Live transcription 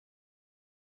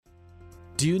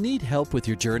Do you need help with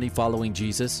your journey following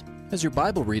Jesus? Has your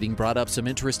Bible reading brought up some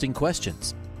interesting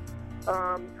questions?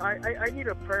 I need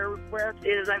a prayer request.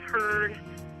 I've heard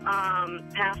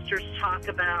pastors talk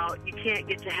about you can't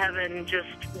get to heaven just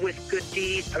with good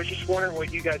deeds. I was just wondering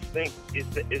what you guys think.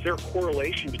 Is there a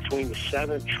correlation between the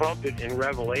seventh trumpet in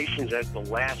Revelations as the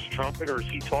last trumpet, or is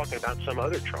he talking about some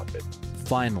other trumpet?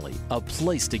 Finally, a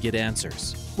place to get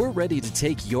answers. We're ready to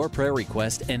take your prayer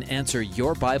request and answer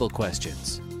your Bible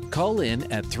questions. Call in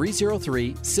at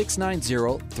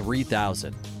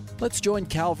 303-690-3000. Let's join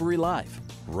Calvary Live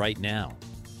right now.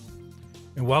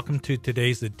 And welcome to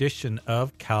today's edition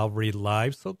of Calvary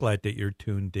Live. So glad that you're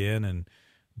tuned in and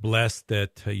blessed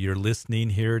that you're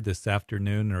listening here this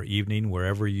afternoon or evening,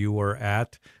 wherever you are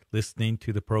at, listening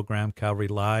to the program Calvary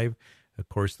Live. Of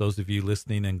course, those of you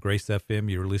listening in Grace FM,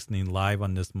 you're listening live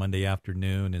on this Monday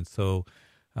afternoon. And so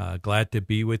glad to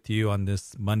be with you on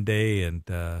this Monday,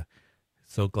 and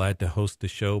so glad to host the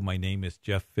show. My name is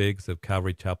Jeff Figs of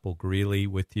Calvary Chapel Greeley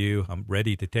with you. I'm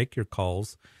ready to take your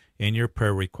calls and your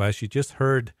prayer requests. You just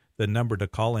heard the number to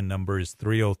call in number is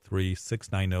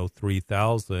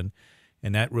 303-690-3000.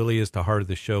 And that really is the heart of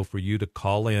the show, for you to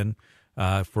call in,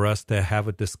 for us to have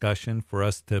a discussion, for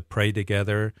us to pray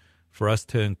together, for us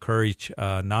to encourage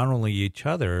not only each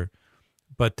other,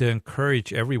 but to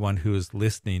encourage everyone who is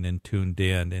listening and tuned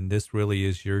in. And this really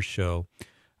is your show.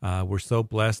 We're so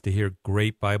blessed to hear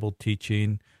great Bible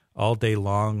teaching all day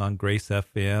long on Grace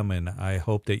FM, and I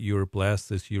hope that you are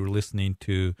blessed as you are listening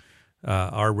to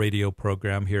our radio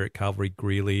program here at Calvary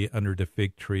Greeley under the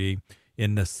fig tree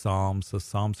in the Psalms. The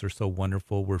Psalms are so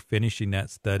wonderful. We're finishing that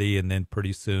study, and then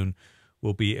pretty soon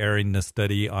we'll be airing the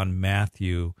study on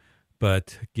Matthew.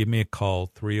 But give me a call,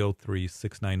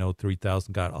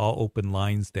 303-690-3000. Got all open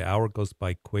lines. The hour goes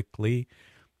by quickly.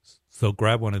 So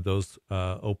grab one of those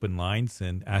open lines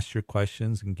and ask your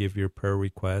questions and give your prayer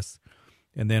requests.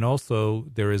 And then also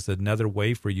there is another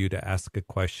way for you to ask a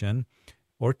question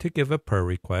or to give a prayer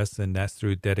request, and that's through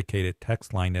a dedicated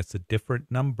text line. That's a different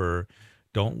number.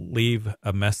 Don't leave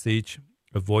a message,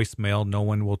 a voicemail. No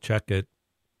one will check it.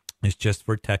 It's just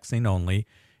for texting only.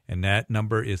 And that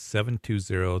number is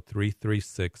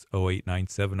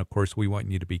 720-336-0897. Of course, we want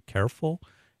you to be careful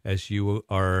as you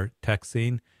are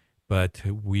texting, but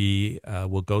we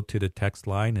will go to the text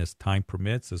line as time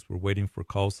permits, as we're waiting for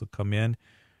calls to come in.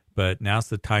 But now's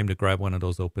the time to grab one of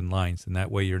those open lines, and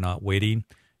that way you're not waiting.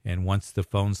 And once the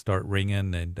phones start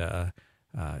ringing, and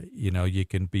you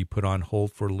can be put on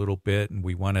hold for a little bit, and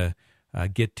we want to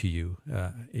get to you,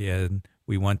 and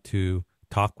we want to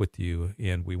talk with you,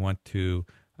 and we want to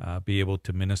be able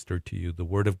to minister to you the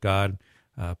Word of God,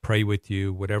 pray with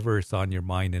you, whatever is on your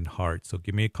mind and heart. So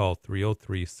give me a call.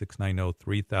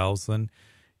 303-690-3000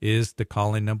 is the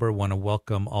call-in number. I want to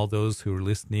welcome all those who are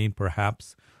listening,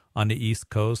 perhaps on the East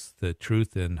Coast, the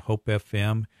Truth and Hope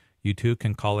FM. You too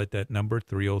can call it that number,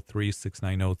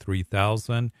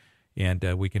 303-690-3000,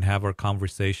 and we can have our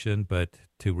conversation. But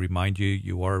to remind you,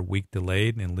 you are a week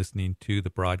delayed in listening to the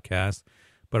broadcast.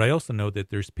 But I also know that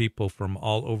there's people from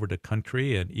all over the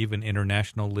country and even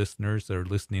international listeners that are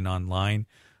listening online.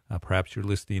 Perhaps you're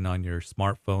listening on your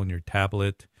smartphone, your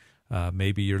tablet.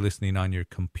 Maybe you're listening on your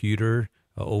computer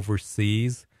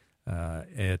overseas.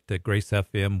 At the Grace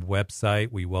FM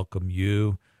website, we welcome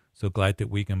you. So glad that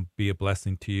we can be a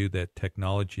blessing to you, that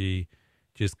technology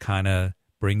just kind of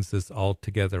brings us all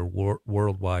together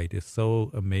worldwide. It's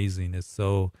so amazing. It's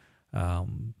so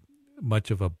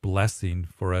much of a blessing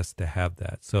for us to have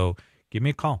that. So give me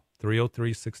a call,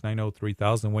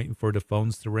 303-690-3000, waiting for the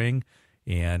phones to ring,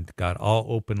 and got all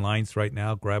open lines right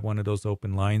now. Grab one of those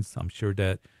open lines. I'm sure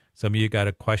that some of you got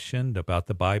a question about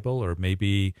the Bible, or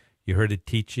maybe you heard a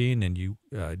teaching and you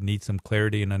need some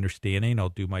clarity and understanding. I'll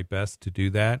do my best to do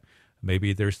that.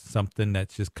 Maybe there's something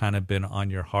that's just kind of been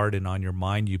on your heart and on your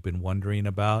mind you've been wondering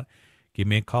about. Give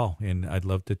me a call, and I'd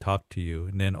love to talk to you.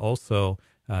 And then also,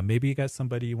 maybe you got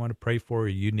somebody you want to pray for, or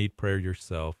you need prayer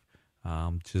yourself.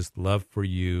 Just love for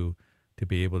you to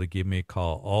be able to give me a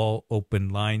call. All open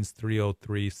lines,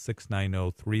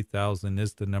 303-690-3000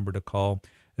 is the number to call.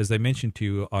 As I mentioned to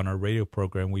you on our radio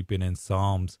program, we've been in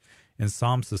Psalms, and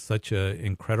Psalms is such an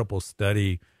incredible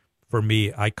study. For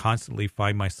me, I constantly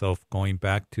find myself going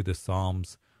back to the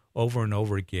Psalms over and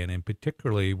over again, and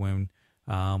particularly when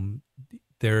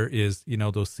there is,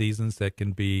 those seasons that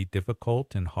can be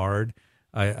difficult and hard.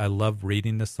 I love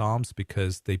reading the Psalms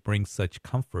because they bring such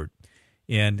comfort.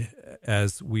 And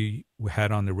as we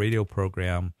had on the radio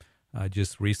program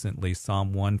just recently,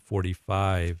 Psalm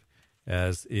 145,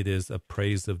 as it is a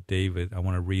praise of David, I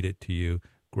want to read it to you.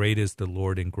 Great is the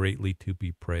Lord and greatly to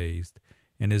be praised,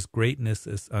 and his greatness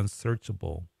is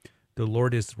unsearchable. The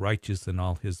Lord is righteous in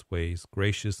all his ways,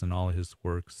 gracious in all his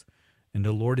works. And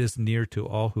the Lord is near to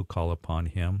all who call upon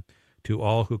him, to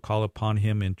all who call upon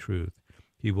him in truth.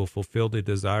 He will fulfill the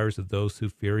desires of those who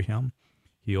fear him.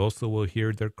 He also will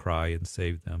hear their cry and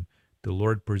save them. The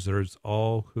Lord preserves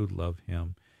all who love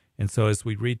him. And so as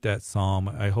we read that psalm,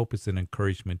 I hope it's an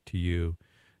encouragement to you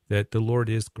that the Lord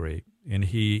is great and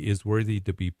he is worthy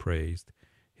to be praised.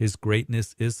 His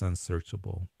greatness is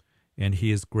unsearchable, and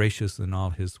he is gracious in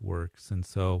all his works. And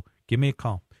so give me a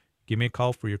call. Give me a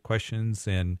call for your questions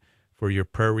and for your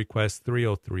prayer requests.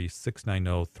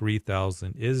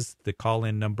 303-690-3000 is the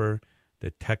call-in number. The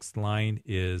text line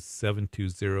is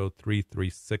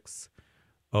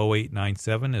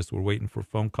 720-336-0897. As we're waiting for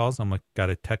phone calls,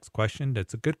 got a text question.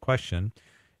 That's a good question.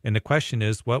 And the question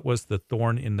is, what was the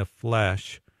thorn in the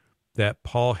flesh that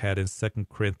Paul had in 2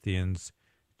 Corinthians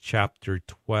chapter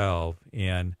 12?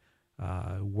 And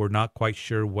we're not quite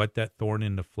sure what that thorn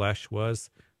in the flesh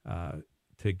was. To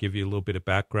give you a little bit of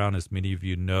background, as many of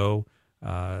you know,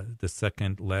 the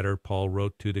second letter Paul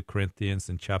wrote to the Corinthians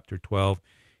in chapter 12,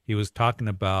 he was talking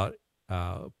about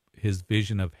his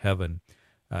vision of heaven.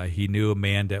 He knew a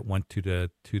man that went to the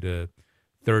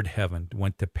third heaven,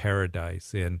 went to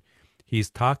paradise. And he's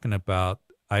talking about,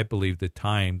 I believe, the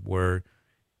time where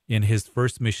in his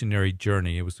first missionary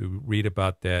journey, we read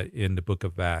about that in the book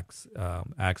of Acts,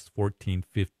 Acts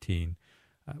 14:15,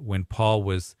 when Paul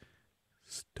was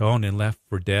stoned and left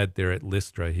for dead there at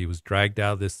Lystra. He was dragged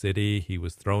out of the city. He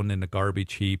was thrown in the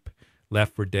garbage heap,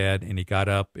 left for dead, and he got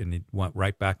up and he went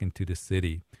right back into the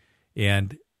city.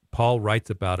 And Paul writes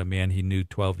about a man he knew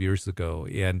 12 years ago.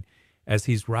 And as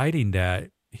he's writing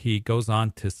that, he goes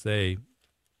on to say,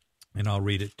 and I'll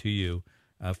read it to you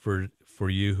for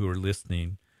you who are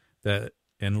listening, that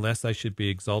unless I should be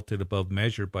exalted above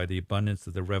measure by the abundance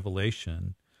of the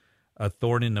revelation, a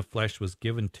thorn in the flesh was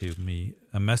given to me,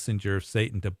 a messenger of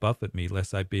Satan to buffet me,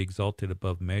 lest I be exalted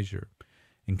above measure.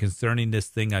 And concerning this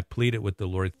thing I pleaded with the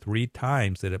Lord 3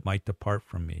 times that it might depart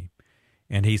from me.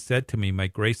 And he said to me, my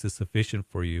grace is sufficient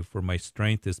for you, for my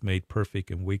strength is made perfect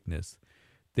in weakness.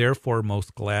 Therefore,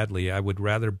 most gladly, I would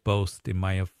rather boast in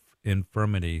my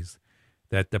infirmities,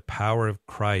 that the power of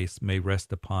Christ may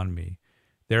rest upon me.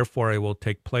 Therefore, I will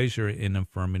take pleasure in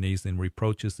infirmities, in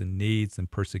reproaches, and needs, and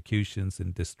persecutions,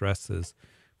 and distresses,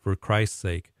 for Christ's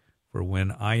sake. For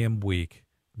when I am weak,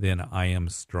 then I am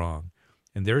strong.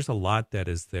 And there's a lot that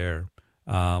is there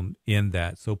in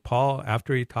that. So Paul,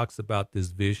 after he talks about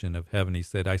this vision of heaven, he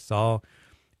said, I saw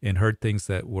and heard things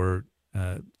that were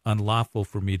unlawful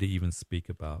for me to even speak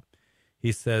about.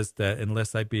 He says that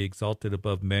unless I be exalted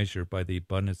above measure by the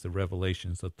abundance of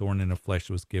revelations, a thorn in the flesh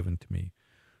was given to me.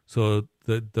 So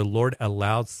the Lord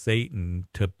allowed Satan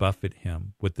to buffet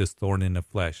him with this thorn in the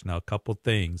flesh. Now, a couple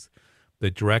things. The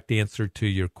direct answer to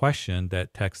your question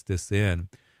that text this in,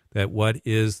 that what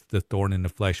is the thorn in the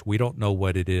flesh? We don't know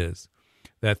what it is.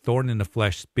 That thorn in the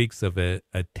flesh speaks of a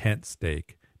tent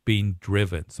stake being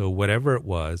driven. So whatever it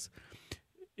was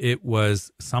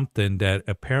something that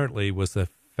apparently was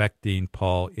affecting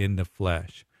Paul in the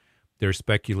flesh. There's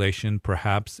speculation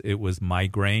perhaps it was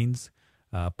migraines.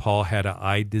 Paul had an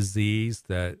eye disease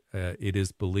that it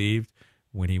is believed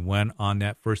when he went on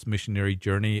that first missionary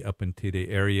journey up into the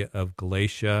area of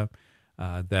Galatia,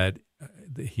 that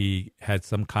he had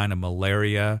some kind of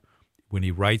malaria. When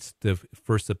he writes the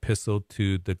first epistle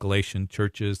to the Galatian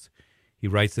churches, he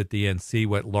writes at the end, see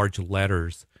what large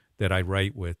letters that I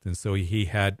write with. And so he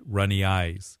had runny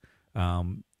eyes.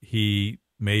 He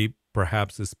may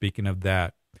perhaps is speaking of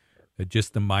that,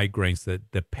 just the migraines,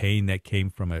 the pain that came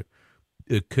from it.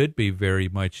 It could be very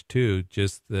much, too,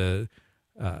 just the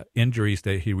injuries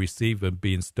that he received of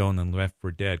being stoned and left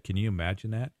for dead. Can you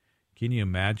imagine that? Can you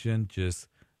imagine just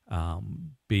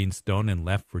being stoned and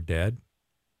left for dead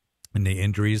and the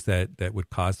injuries that would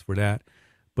cause for that?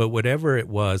 But whatever it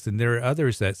was, and there are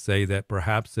others that say that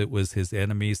perhaps it was his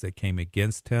enemies that came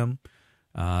against him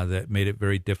that made it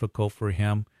very difficult for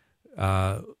him.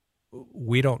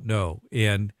 We don't know.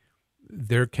 And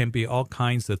there can be all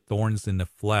kinds of thorns in the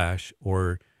flesh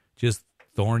or just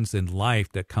thorns in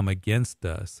life that come against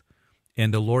us.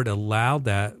 And the Lord allowed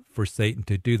that for Satan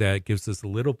to do that. It gives us a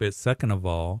little bit, second of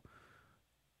all,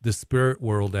 the spirit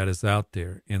world that is out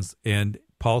there. And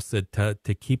Paul said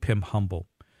to keep him humble,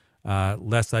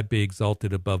 lest I be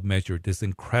exalted above measure, this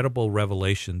incredible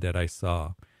revelation that I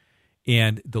saw.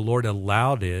 And the Lord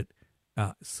allowed it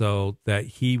so that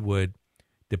he would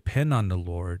depend on the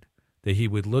Lord, that he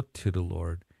would look to the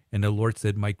Lord. And the Lord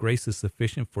said, my grace is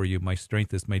sufficient for you. My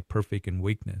strength is made perfect in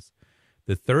weakness.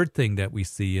 The third thing that we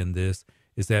see in this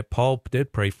is that Paul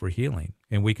did pray for healing,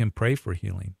 and we can pray for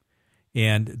healing.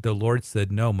 And the Lord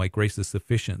said, no, my grace is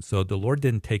sufficient. So the Lord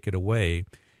didn't take it away.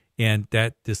 And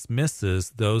that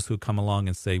dismisses those who come along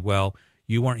and say, well,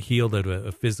 you weren't healed of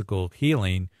a physical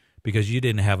healing because you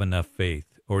didn't have enough faith,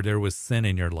 or there was sin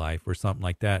in your life or something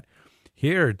like that.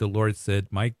 Here, the Lord said,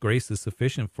 my grace is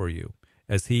sufficient for you,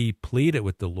 as he pleaded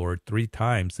with the Lord 3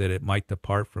 times that it might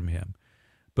depart from him.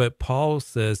 But Paul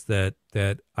says that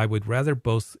I would rather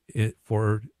boast it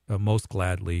for most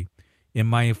gladly in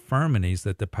my infirmities,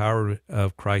 that the power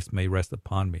of Christ may rest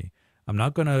upon me. I'm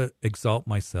not going to exalt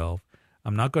myself.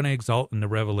 I'm not going to exalt in the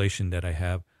revelation that I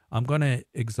have. I'm going to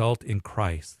exalt in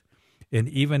Christ. And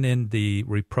even in the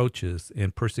reproaches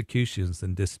and persecutions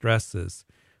and distresses,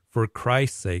 for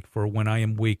Christ's sake, for when I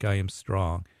am weak, I am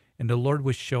strong. And the Lord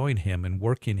was showing him and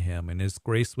working him, and his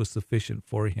grace was sufficient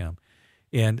for him.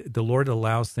 And the Lord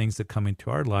allows things to come into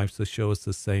our lives to show us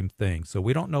the same thing. So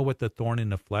we don't know what the thorn in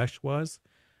the flesh was,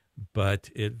 but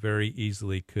it very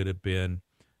easily could have been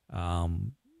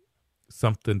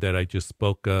something that I just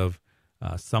spoke of,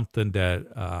 something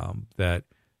that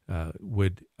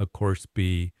would, of course,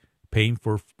 be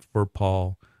painful for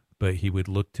Paul, but he would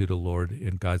look to the Lord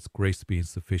and God's grace being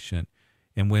sufficient.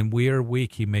 And when we are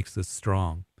weak, he makes us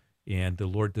strong. And the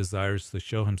Lord desires to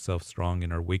show himself strong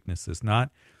in our weaknesses, not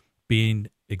being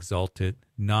exalted,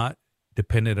 not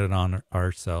dependent on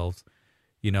ourselves,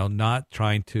 not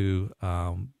trying to,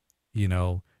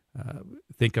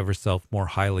 think of ourselves more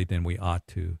highly than we ought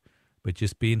to, but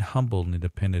just being humble and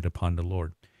dependent upon the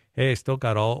Lord. Hey, I still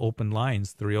got all open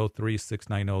lines.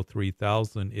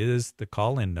 303-690-3000 is the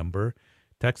call-in number.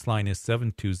 Text line is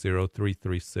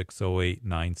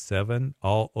 720-336-0897.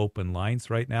 All open lines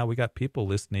right now. We got people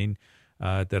listening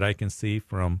that I can see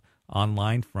from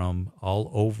online from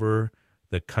all over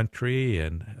the country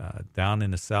and down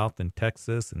in the South in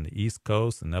Texas and the East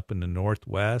Coast and up in the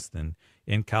Northwest and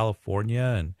in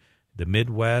California and the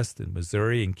Midwest and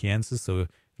Missouri and Kansas. So I'd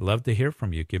love to hear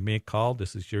from you. Give me a call.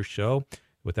 This is your show.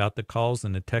 Without the calls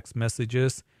and the text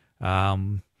messages,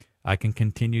 I can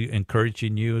continue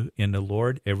encouraging you in the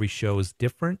Lord. Every show is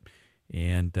different.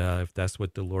 And if that's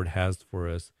what the Lord has for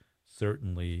us,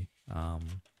 certainly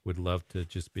would love to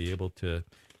just be able to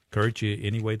encourage you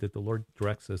any way that the Lord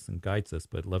directs us and guides us.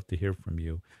 But love to hear from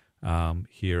you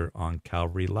here on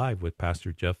Calvary Live with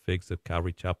Pastor Jeff Figs of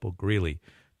Calvary Chapel, Greeley.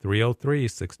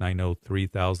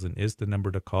 303-690-3000 is the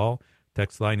number to call.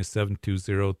 Text line is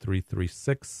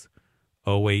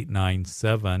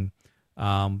 720-336-0897.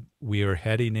 We are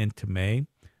heading into May,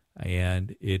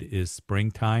 and it is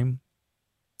springtime,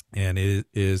 and it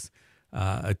is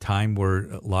a time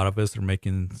where a lot of us are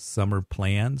making summer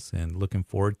plans and looking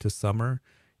forward to summer,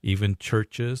 even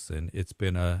churches, and it's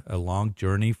been a long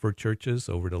journey for churches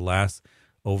over the last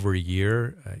over a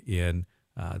year in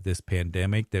this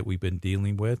pandemic that we've been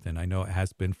dealing with, and I know it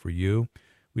has been for you.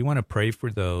 We want to pray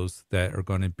for those that are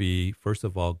going to be, first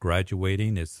of all,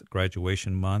 graduating. It's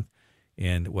graduation month.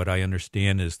 And what I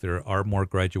understand is there are more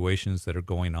graduations that are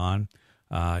going on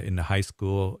in the high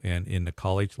school and in the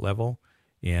college level.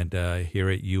 And here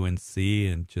at UNC,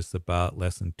 in just about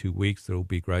less than 2 weeks, there will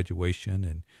be graduation.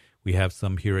 And we have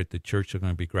some here at the church that are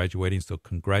going to be graduating. So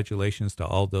congratulations to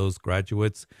all those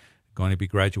graduates going to be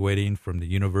graduating from the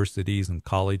universities and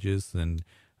colleges and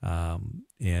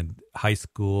high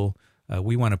school.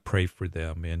 We want to pray for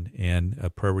them, and a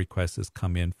prayer request has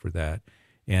come in for that.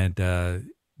 And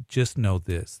just know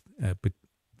this,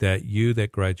 that you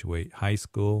that graduate high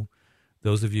school,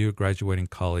 those of you who are graduating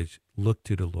college, look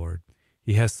to the Lord.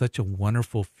 He has such a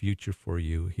wonderful future for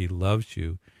you. He loves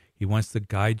you. He wants to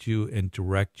guide you and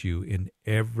direct you in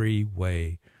every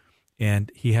way.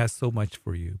 And he has so much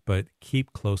for you, but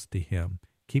keep close to him.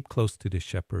 Keep close to the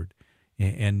shepherd.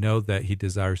 And know that he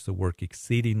desires to work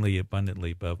exceedingly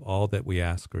abundantly above all that we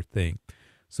ask or think.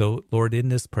 So, Lord, in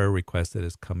this prayer request that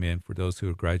has come in for those who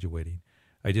are graduating,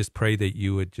 I just pray that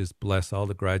you would just bless all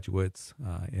the graduates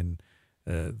in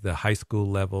the high school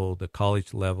level, the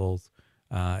college levels,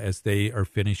 as they are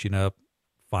finishing up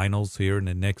finals here in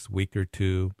the next week or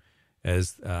two,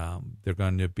 as they're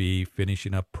going to be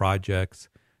finishing up projects,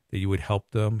 that you would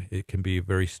help them. It can be a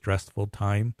very stressful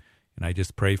time. And I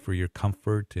just pray for your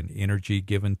comfort and energy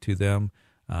given to them,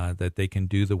 that they can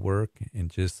do the work and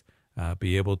just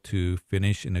be able to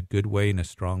finish in a good way, in a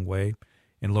strong way.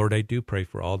 And Lord, I do pray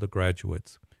for all the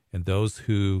graduates and those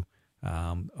who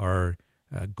are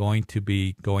going to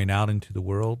be going out into the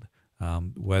world,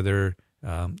 whether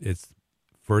it's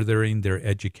furthering their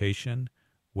education,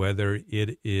 whether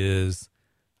it is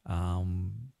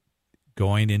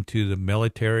going into the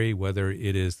military, whether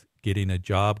it is getting a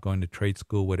job, going to trade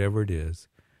school, whatever it is,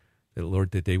 that,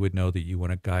 Lord, that they would know that you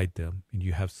want to guide them and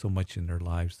you have so much in their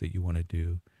lives that you want to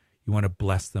do. You want to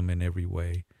bless them in every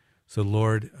way. So,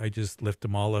 Lord, I just lift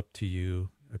them all up to you.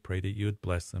 I pray that you would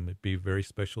bless them. It'd be a very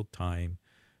special time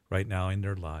right now in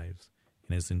their lives.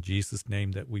 And it's in Jesus'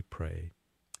 name that we pray.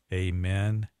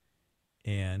 Amen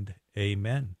and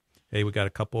amen. Hey, we got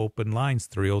a couple open lines.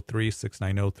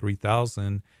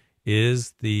 303-690-3000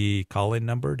 is the call-in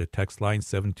number. The text line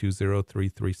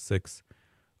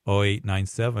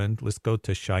 720-336-0897. Let's go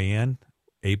to Cheyenne.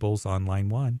 Abel's on line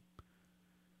 1.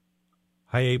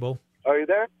 Hi, Abel. Are you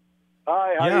there?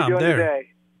 Hi, how are you doing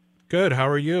today? Good. How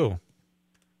are you?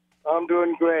 I'm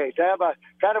doing great. I have a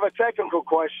kind of a technical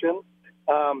question.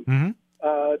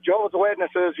 Jehovah's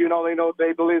Witnesses,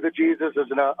 they believe that Jesus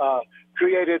is a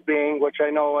created being, which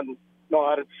I know and know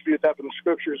how to dispute that from the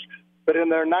scriptures. But in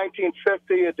their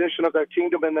 1950 edition of their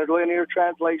Kingdom in their linear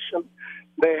translation,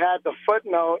 they had the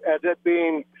footnote as it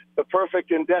being the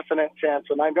perfect indefinite tense.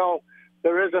 And I know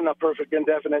there isn't a perfect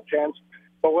indefinite tense,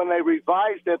 but when they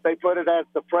revised it, they put it as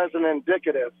the present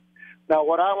indicative. Now,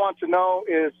 what I want to know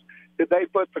is, did they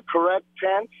put the correct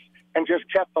tense and just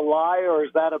kept the lie, or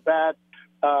is that a bad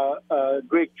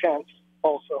Greek tense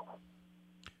also?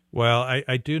 Well,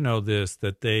 I do know this,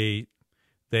 that they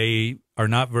are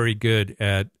not very good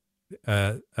at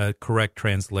a correct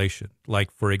translation.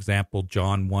 Like, for example,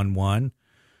 John 1:1,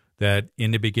 that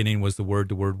in the beginning was the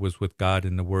Word was with God,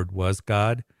 and the Word was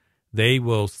God. They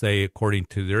will say, according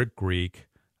to their Greek,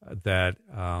 that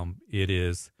it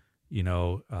is,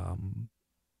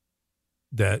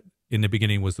 that in the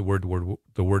beginning was the Word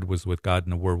was with God,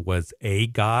 and the Word was a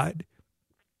God.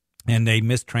 And they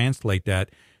mistranslate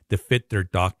that to fit their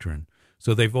doctrine.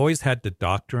 So they've always had the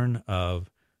doctrine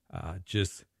of that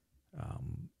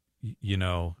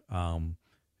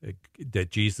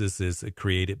Jesus is a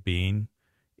created being,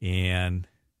 and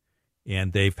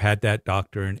they've had that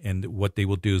doctrine, and what they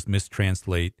will do is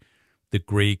mistranslate the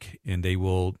Greek, and they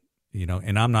will,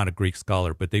 and I'm not a Greek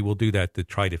scholar, but they will do that to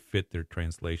try to fit their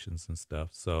translations and stuff.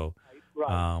 So,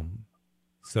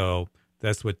 so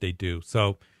that's what they do.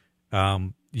 So,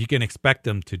 you can expect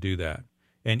them to do that.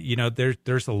 And,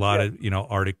 there's a lot of,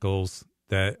 articles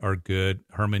that are good,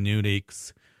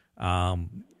 hermeneutics,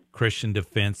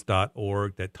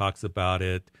 christiandefense.org that talks about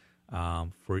it,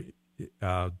 for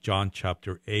John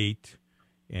chapter 8,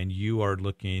 and you are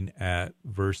looking at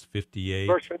verse 58.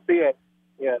 Verse 58,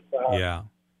 yes. Yeah.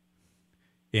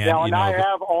 And I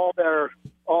have all their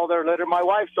letter. My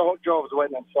wife's a Jehovah's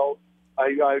Witness, so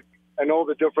I know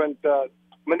the different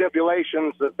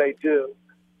manipulations that they do.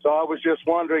 So I was just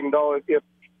wondering, though, if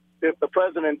the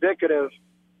present indicative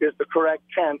is the correct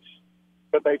tense,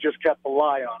 but they just kept the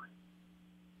lie on it.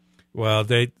 Well,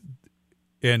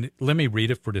 and let me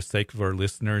read it for the sake of our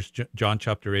listeners. John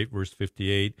chapter 8, verse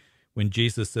 58, when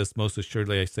Jesus says, "Most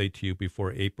assuredly I say to you,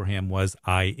 before Abraham was,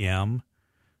 I am,"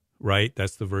 right?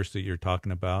 That's the verse that you're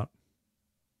talking about?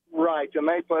 Right, and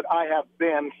they put, "I have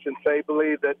been," since they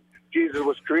believe that Jesus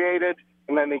was created,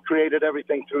 and then he created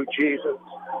everything through Jesus.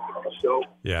 So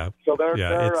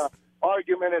their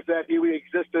argument is that he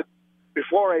existed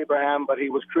before Abraham, but he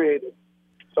was created.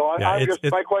 So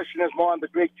my question is more on the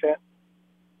Greek tense.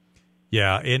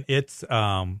 Yeah, and it's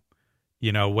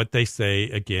what they say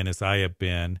again is, "I have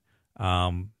been,"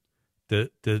 to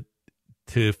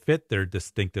fit their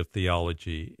distinctive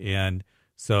theology. And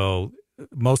so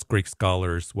most Greek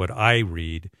scholars, what I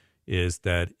read is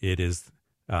that it's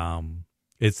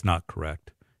not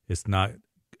correct. It's not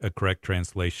a correct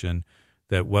translation.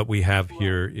 That what we have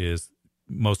here is,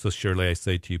 "Most assuredly I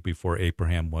say to you, before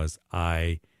Abraham was,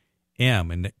 I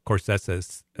am." And of course, that's a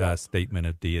statement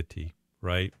of deity,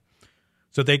 right?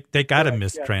 So they got to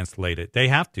mistranslate it. They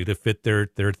have to fit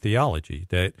their theology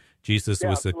that Jesus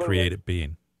was a created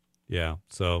being. Yeah.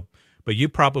 So, but you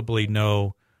probably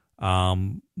know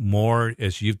more,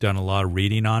 as you've done a lot of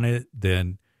reading on it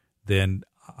than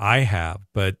I have.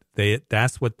 But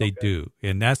that's what they do,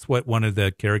 and that's what one of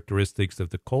the characteristics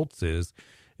of the cults is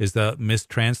to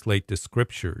mistranslate the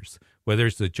scriptures, whether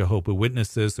it's the Jehovah's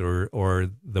Witnesses or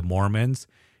the Mormons,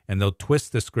 and they'll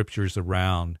twist the scriptures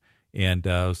around. And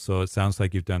so it sounds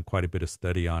like you've done quite a bit of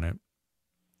study on it.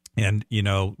 And,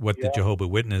 what the Jehovah's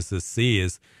Witnesses see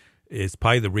is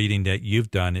probably the reading that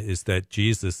you've done, is that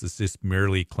Jesus is just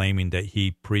merely claiming that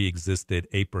he pre-existed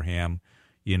Abraham,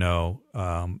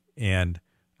 and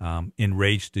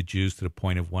enraged the Jews to the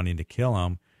point of wanting to kill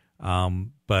him.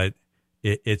 But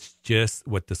it's just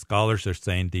what the scholars are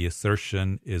saying. The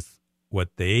assertion is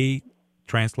what they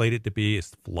translate it to be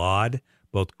is flawed,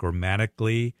 both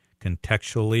grammatically,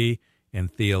 contextually,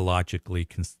 and theologically,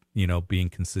 being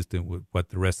consistent with what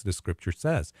the rest of the scripture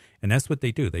says. And that's what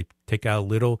they do. They take out a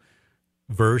little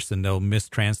verse and they'll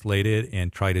mistranslate it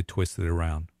and try to twist it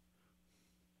around.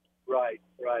 Right.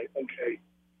 right. Okay.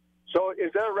 So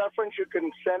is there a reference you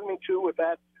can send me to with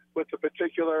that, with the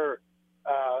particular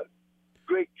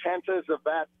Greek tenses of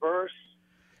that verse?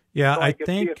 Yeah, so I can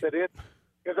think... see if it is,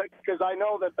 because I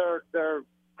know that they're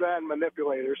grand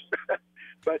manipulators.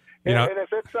 But and if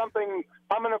it's something,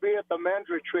 I'm going to be at the men's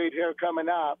retreat here coming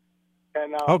up,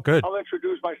 and good. I'll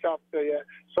introduce myself to you.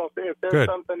 So if there's Good.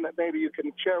 something that maybe you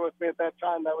can share with me at that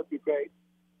time, that would be great.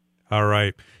 All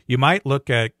right. You might look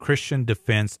at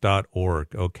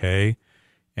christiandefense.org, okay?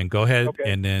 And go ahead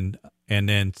and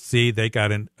then see they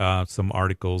got some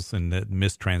articles and the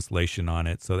mistranslation on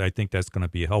it. So I think that's going to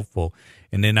be helpful.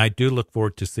 And then I do look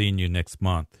forward to seeing you next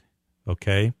month,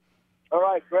 okay? All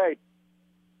right, great.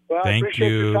 Well, Thank I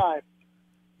appreciate you. your time.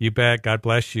 You bet. God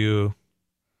bless you.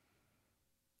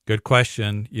 Good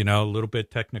question. A little bit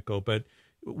technical, but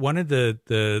one of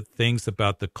the things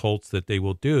about the cults that they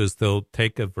will do is they'll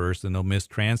take a verse and they'll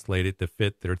mistranslate it to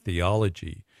fit their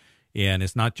theology. And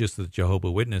it's not just the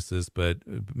Jehovah's Witnesses, but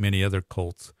many other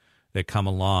cults that come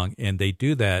along, and they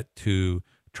do that to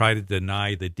try to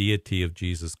deny the deity of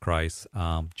Jesus Christ.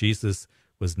 Jesus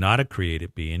was not a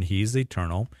created being. He's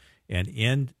eternal. And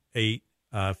in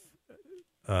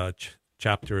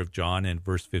chapter of John in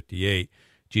verse 58,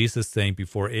 Jesus saying,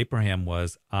 before Abraham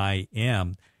was, I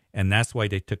am. And that's why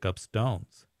they took up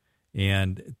stones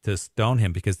and to stone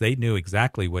him, because they knew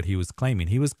exactly what he was claiming.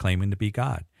 He was claiming to be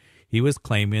God. He was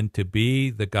claiming to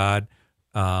be the God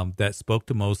that spoke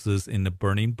to Moses in the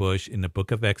burning bush in the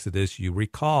book of Exodus. You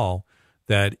recall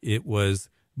that it was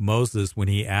Moses when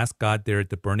he asked God there at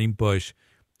the burning bush,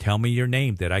 tell me your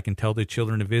name, that I can tell the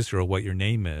children of Israel what your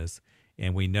name is.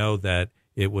 And we know that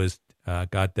it was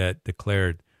God that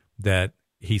declared that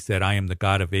he said, I am the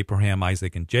God of Abraham,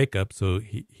 Isaac, and Jacob. So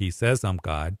he says, I'm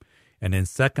God. And then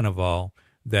second of all,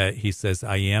 that he says,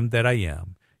 I am that I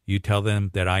am. You tell them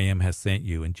that I am has sent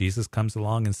you. And Jesus comes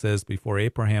along and says, before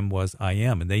Abraham was, I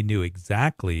am. And they knew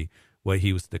exactly what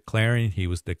he was declaring. He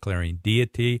was declaring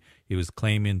deity. He was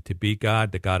claiming to be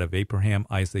God, the God of Abraham,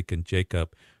 Isaac, and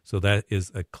Jacob. So that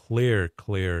is a clear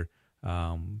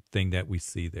thing that we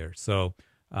see there. So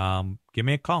give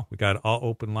me a call. We got all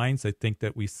open lines I think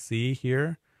that we see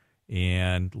here,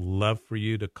 and love for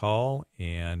you to call,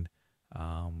 and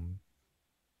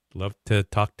love to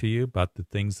talk to you about the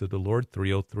things of the Lord.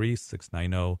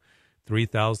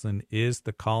 303-690-3000 is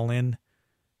the call-in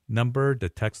number. The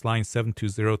text line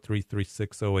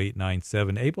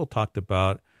 720-336-0897. Abel talked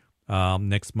about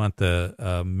next month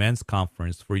a men's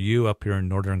conference for you up here in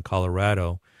northern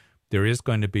Colorado. There is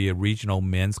going to be a regional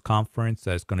men's conference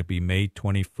that's going to be May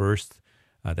 21st.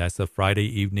 That's a Friday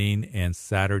evening and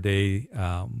Saturday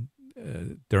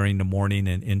during the morning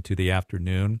and into the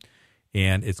afternoon.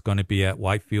 And it's going to be at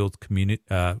Whitefields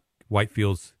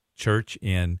Church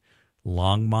in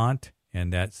Longmont,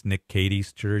 and that's Nick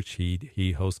Cady's church.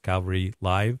 He hosts Calvary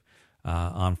Live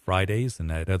on Fridays,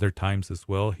 and at other times as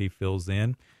well he fills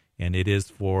in. And it is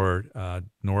for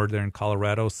northern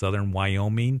Colorado, southern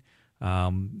Wyoming.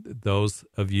 Those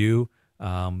of you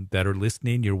that are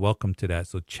listening, you're welcome to that.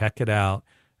 So check it out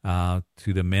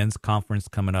to the men's conference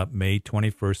coming up May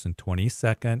 21st and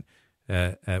 22nd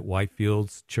at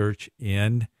Whitefields Church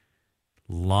in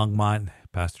Longmont.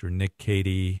 Pastor Nick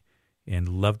Cady, and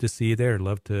love to see you there.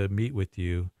 Love to meet with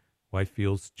you.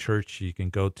 Whitefields Church, you can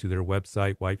go to their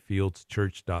website,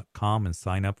 whitefieldschurch.com, and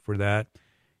sign up for that,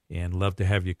 and love to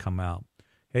have you come out.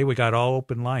 Hey, we got all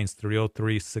open lines.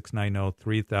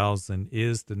 303-690-3000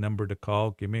 is the number to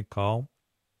call. Give me a call.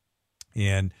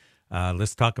 And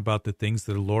let's talk about the things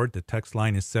of the Lord. The text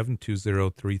line is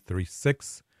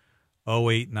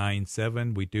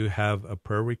 720-336-0897. We do have a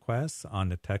prayer request on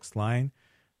the text line.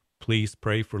 Please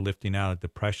pray for lifting out of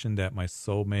depression, that my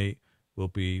soulmate will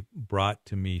be brought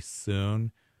to me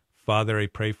soon. Father, I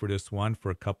pray for this one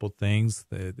for a couple things,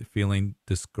 the feeling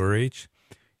discouraged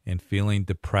and feeling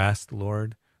depressed,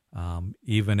 Lord.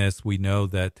 Even as we know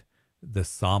that the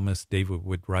psalmist David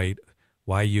would write,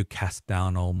 why you cast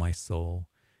down, O my soul?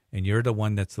 And you're the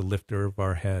one that's the lifter of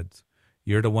our heads.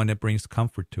 You're the one that brings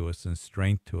comfort to us and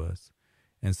strength to us.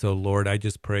 And so, Lord, I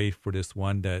just pray for this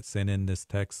one that sent in this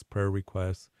text prayer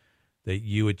request, that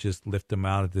you would just lift them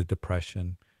out of the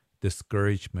depression,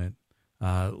 discouragement.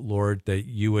 Lord, that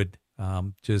you would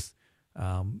just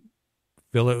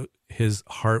fill his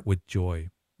heart with joy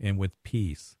and with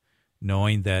peace,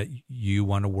 knowing that you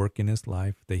want to work in his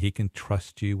life, that he can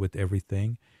trust you with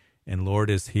everything. And Lord,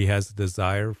 as he has a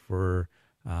desire for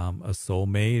a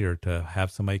soulmate or to have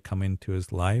somebody come into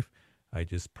his life, I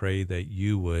just pray that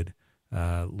you would,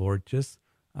 Lord, just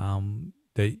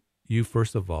that you,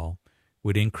 first of all,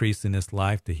 would increase in his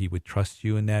life, that he would trust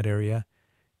you in that area.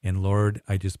 And Lord,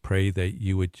 I just pray that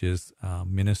you would just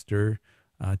minister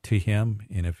to him.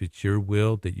 And if it's your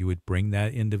will, that you would bring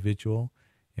that individual.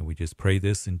 And we just pray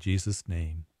this in Jesus'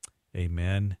 name.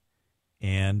 Amen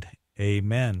and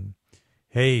amen.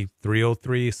 Hey,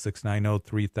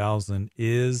 303-690-3000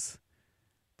 is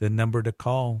the number to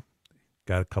call.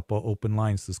 Got a couple open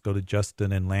lines. Let's go to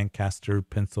Justin in Lancaster,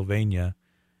 Pennsylvania.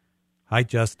 Hi,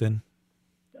 Justin.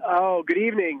 Oh, good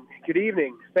evening. Good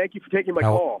evening. Thank you for taking my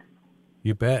call.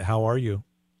 You bet. How are you?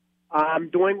 I'm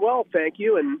doing well, thank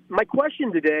you. And my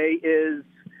question today is,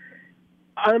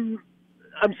 I'm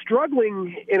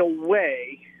struggling in a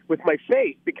way with my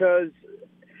faith, because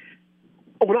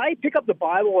when I pick up the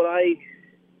Bible and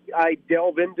I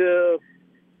delve into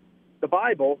the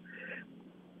Bible,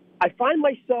 I find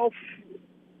myself,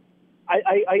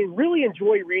 I really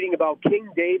enjoy reading about King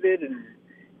David, and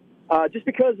just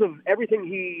because of everything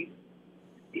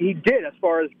he did as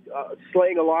far as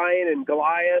slaying a lion and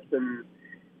Goliath and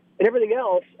everything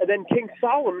else, and then King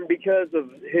Solomon because of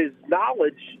his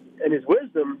knowledge and his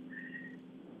wisdom.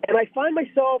 And I find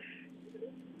myself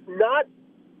not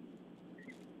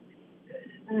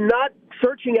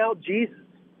searching out Jesus.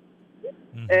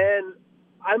 Mm-hmm. And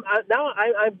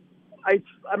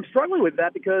I'm struggling with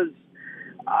that because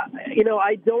I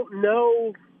don't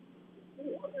know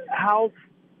how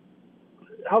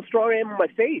strong I am in my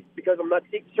faith because I'm not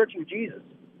searching Jesus.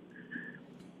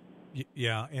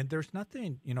 Yeah, and there's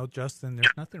nothing, Justin,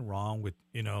 there's nothing wrong with,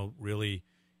 really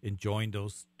enjoying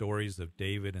those stories of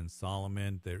David and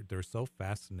Solomon. They're so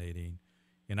fascinating,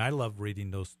 and I love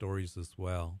reading those stories as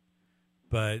well.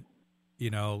 But,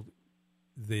 the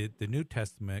New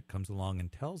Testament comes along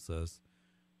and tells us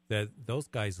that those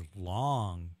guys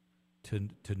long to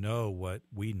know what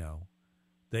we know.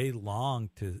 They long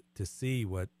to see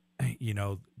what,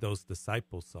 those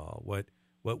disciples saw, what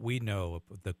we know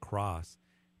of the cross.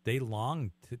 They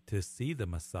long to see the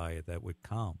Messiah that would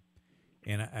come.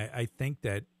 And I think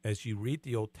that as you read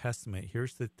the Old Testament,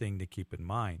 here's the thing to keep in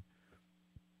mind,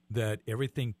 that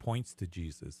everything points to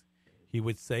Jesus. He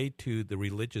would say to the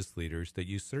religious leaders that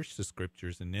you search the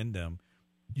scriptures and in them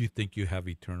you think you have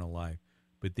eternal life.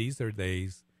 But these are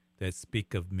days that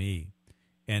speak of me.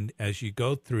 And as you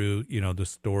go through, the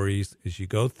stories, as you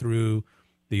go through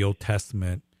the Old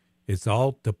Testament, it's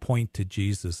all to point to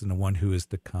Jesus and the one who is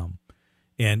to come.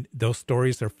 And those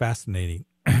stories are fascinating.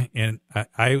 And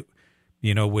I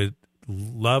would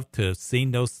love to have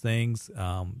seen those things.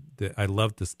 I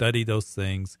love to study those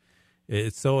things.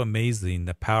 It's so amazing,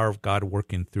 the power of God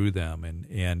working through them.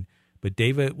 But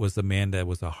David was a man that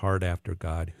was a heart after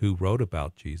God who wrote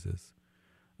about Jesus.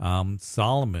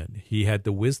 Solomon, he had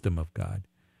the wisdom of God,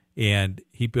 and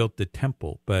he built the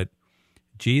temple. But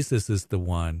Jesus is the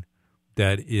one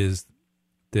that is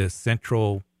the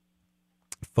central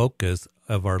focus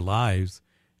of our lives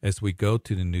as we go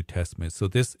to the New Testament. So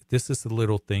this is a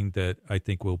little thing that I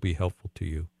think will be helpful to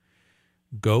you.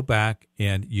 Go back,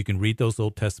 and you can read those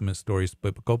Old Testament stories,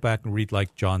 but go back and read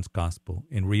like John's Gospel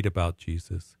and read about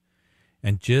Jesus.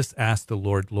 And just ask the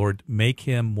Lord, make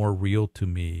him more real to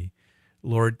me.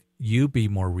 Lord, you be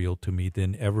more real to me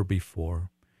than ever before.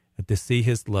 And to see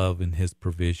his love and his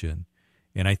provision.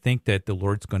 And I think that the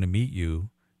Lord's going to meet you,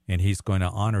 and he's going to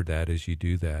honor that as you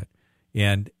do that.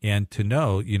 And to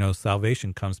know,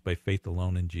 salvation comes by faith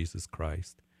alone in Jesus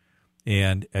Christ.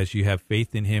 And as you have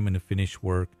faith in him and the finished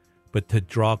work, but to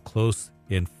draw close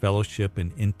in fellowship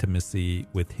and intimacy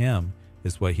with him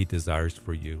is what he desires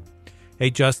for you. Hey,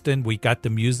 Justin, we got the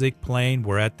music playing.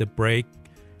 We're at the break.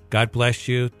 God bless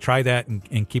you. Try that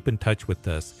and keep in touch with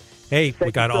us. Hey,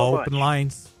 we got all open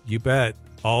lines. You bet.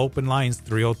 All open lines,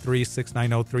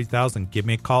 303-690-3000. Give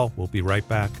me a call. We'll be right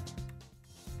back.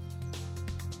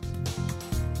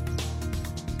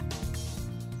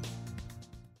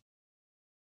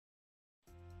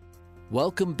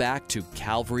 Welcome back to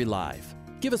Calvary Live.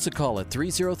 Give us a call at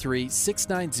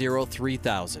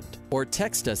 303-690-3000 or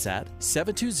text us at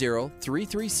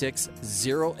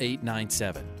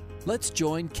 720-336-0897. Let's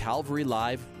join Calvary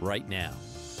Live right now.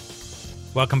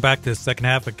 Welcome back to the second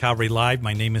half of Calvary Live.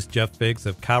 My name is Jeff Biggs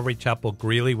of Calvary Chapel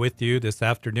Greeley with you this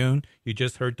afternoon. You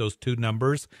just heard those two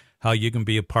numbers, how you can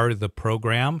be a part of the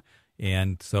program.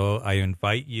 And so I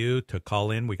invite you to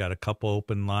call in. We got a couple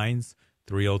open lines.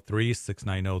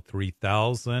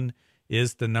 303-690-3000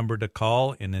 is the number to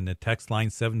call. And then the text line,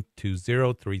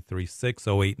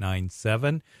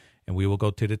 720-336-0897. And we will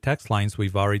go to the text lines.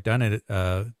 We've already done it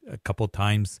a couple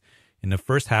times in the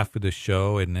first half of the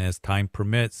show, and as time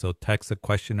permits. So text a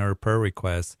question or a prayer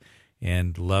request,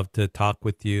 and love to talk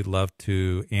with you, love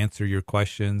to answer your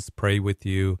questions, pray with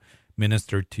you,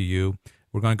 minister to you.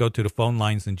 We're going to go to the phone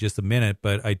lines in just a minute,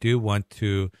 but I do want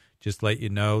to just let you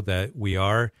know that we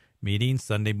are meeting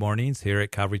Sunday mornings here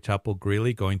at Calvary Chapel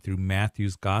Greeley, going through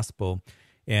Matthew's Gospel.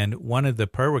 And one of the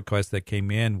prayer requests that came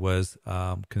in was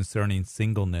concerning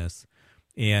singleness.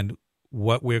 And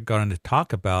what we're going to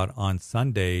talk about on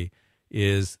Sunday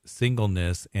is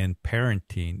singleness and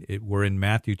parenting. We're in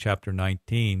Matthew chapter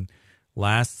 19.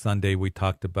 Last Sunday, we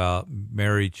talked about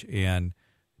marriage and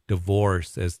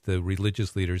divorce as the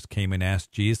religious leaders came and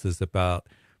asked Jesus about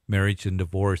marriage and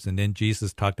divorce. And then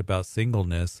Jesus talked about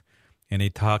singleness, and he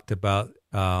talked about,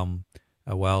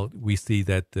 we see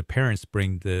that the parents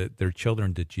bring their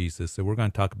children to Jesus. So we're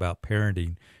going to talk about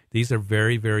parenting. These are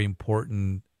very, very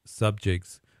important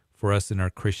subjects for us in our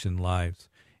Christian lives.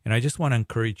 And I just want to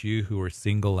encourage you who are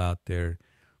single out there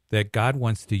that God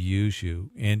wants to use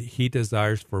you, and he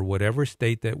desires for whatever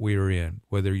state that we are in,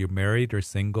 whether you're married or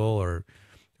single, or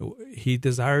he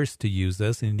desires to use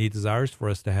us, and he desires for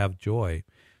us to have joy.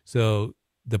 So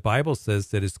the Bible says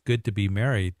that it's good to be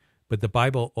married, but the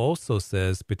Bible also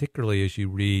says, particularly as you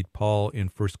read Paul in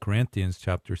 1 Corinthians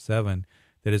chapter 7,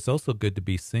 that it's also good to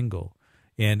be single.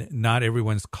 And not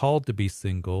everyone's called to be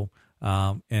single,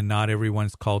 and not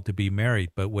everyone's called to be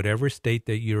married. But whatever state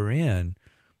that you're in,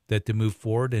 that to move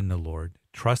forward in the Lord,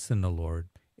 trust in the Lord,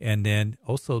 and then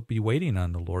also be waiting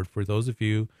on the Lord. For those of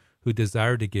you who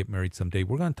desire to get married someday,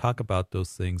 we're going to talk about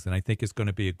those things, and I think it's going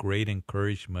to be a great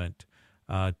encouragement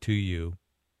to you.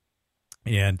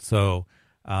 And so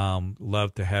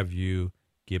love to have you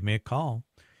give me a call.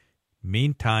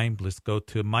 Meantime, let's go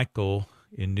to Michael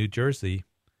in New Jersey.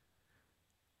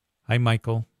 Hi,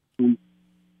 Michael.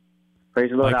 Praise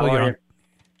the Lord. Michael, how are you?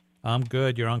 I'm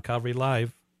good. You're on Calvary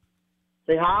Live.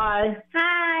 Say hi.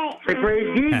 Hi. Say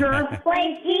praise Jesus.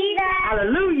 Praise Jesus.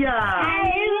 Hallelujah.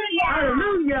 Hallelujah.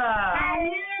 Hallelujah.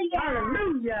 Hallelujah.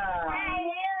 Hallelujah.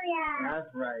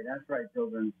 Hallelujah. That's right,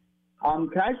 children.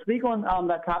 Can I speak on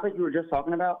that topic you were just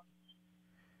talking about?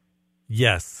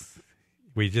 Yes.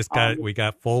 We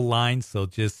got full lines, so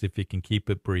just if you can keep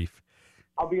it brief.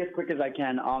 I'll be as quick as I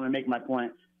can and make my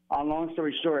point. Long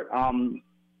story short,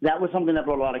 that was something that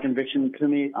brought a lot of conviction to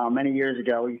me many years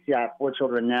ago. You see, I have 4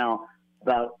 children now.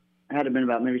 Had it been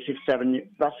about maybe 6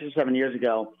 or 7 years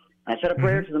ago. I said a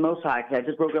prayer to the Most High because I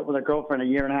just broke up with a girlfriend a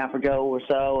year and a half ago or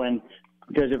so, and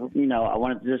because I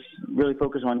wanted to just really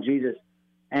focus on Jesus.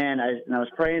 And I was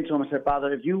praying to him. I said,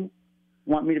 Father, if you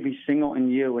want me to be single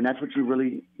in you, and that's what you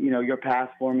really, your path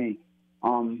for me,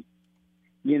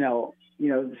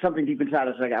 something deep inside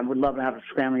us, like I would love to have a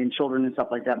family and children and stuff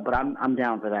like that. But I'm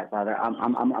down for that, Father.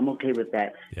 I'm okay with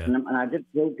that. Yeah. And I just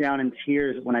broke down in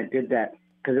tears when I did that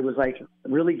because it was like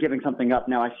really giving something up.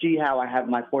 Now I see how I have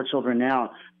my 4 children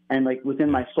now, and like within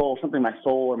my soul, something my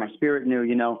soul or my spirit knew,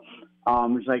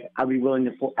 it's like I would be willing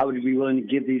to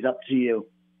give these up to you,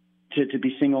 to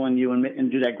be single in you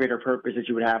and do that greater purpose that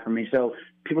you would have for me. So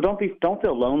people don't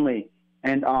feel lonely.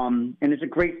 And it's a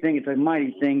great thing. It's a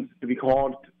mighty thing to be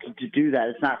called to do that.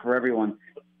 It's not for everyone,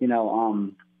 it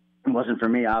wasn't for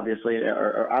me, obviously,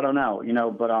 or I don't know,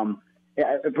 but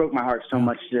it broke my heart so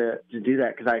much to do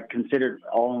that because I considered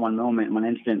all in one moment, in one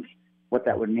instance, what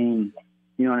that would mean.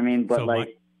 You know what I mean? But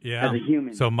as a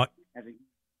human,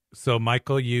 so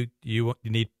Michael, you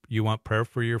want prayer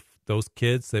for those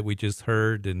kids that we just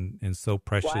heard and so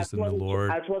precious in the Lord.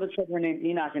 I have 2 other children named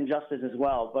Enoch and Justice as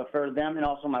well, but for them and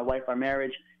also my wife, our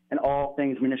marriage, and all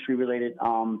things ministry related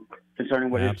concerning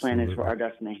what his plan is for our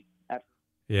destiny.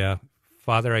 Yeah.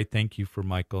 Father, I thank you for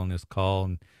Michael and his call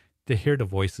and to hear the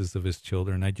voices of his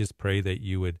children. I just pray that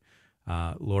you would,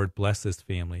 Lord, bless his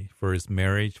family, for his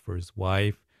marriage, for his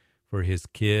wife, for his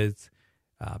kids.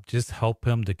 Just help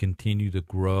him to continue to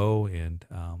grow and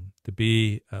to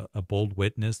be a bold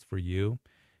witness for you.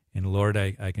 And Lord,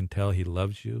 I can tell he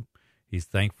loves you. He's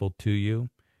thankful to you.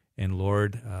 And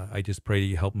Lord, I just pray that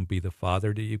you help him be the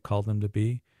father that you called him to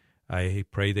be. I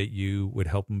pray that you would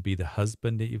help him be the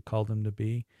husband that you've called him to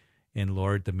be. And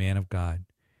Lord, the man of God.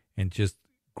 And just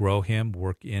grow him,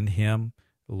 work in him.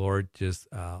 Lord, just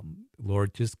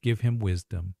give him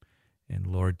wisdom. And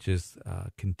Lord, just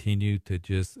continue to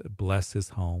just bless his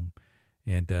home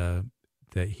and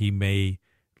that he may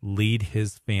lead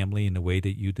his family in the way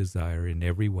that you desire in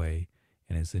every way.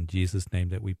 And it's in Jesus' name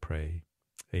that we pray.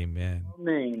 Amen.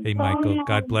 Amen. Hey, Michael,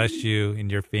 God bless you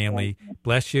and your family.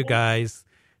 Bless you guys.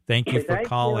 Thank you for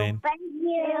calling. Thank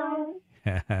you.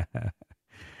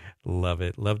 Love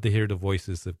it. Love to hear the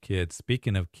voices of kids.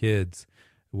 Speaking of kids,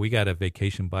 we got a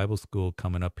vacation Bible school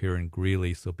coming up here in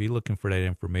Greeley, so be looking for that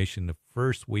information the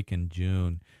first week in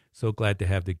June. So glad to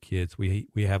have the kids. We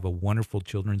have a wonderful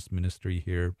children's ministry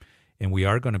here, and we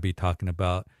are going to be talking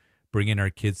about bringing our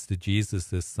kids to Jesus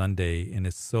this Sunday, and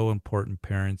it's so important,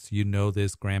 parents. You know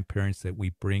this, grandparents, that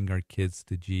we bring our kids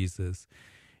to Jesus.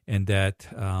 and that,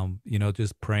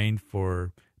 just praying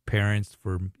for parents,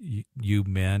 for you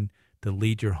men, to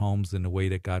lead your homes in the way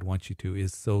that God wants you to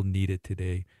is so needed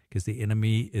today, because the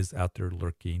enemy is out there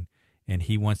lurking, and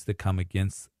he wants to come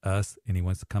against us, and he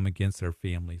wants to come against our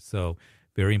family. So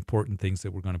very important things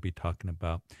that we're going to be talking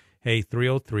about. Hey,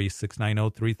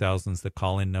 303-690-3000 is the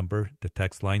call-in number. The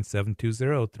text line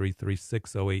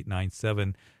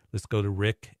 720-336-0897. Let's go to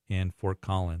Rick in Fort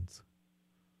Collins.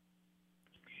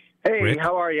 Hey, Rick?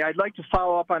 How are you? I'd like to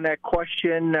follow up on that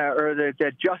question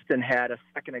that Justin had a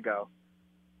second ago.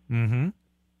 Mm-hmm.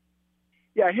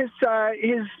 Yeah,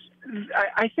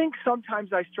 I think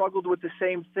sometimes I struggled with the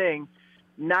same thing,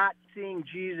 not seeing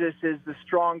Jesus as the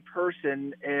strong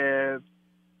person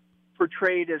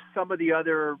portrayed as some of the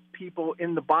other people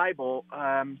in the Bible.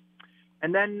 And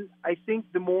then I think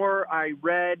the more I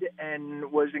read and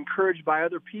was encouraged by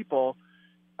other people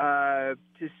to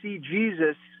see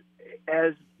Jesus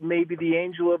as maybe the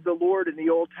angel of the Lord in the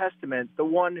Old Testament, the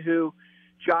one who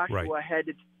Joshua had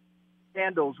to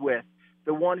sandals with,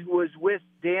 the one who was with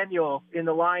Daniel in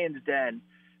the lion's den,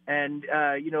 and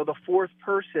the fourth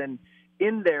person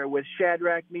in there with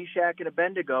Shadrach, Meshach, and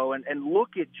Abednego, and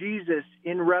look at Jesus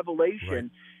in Revelation.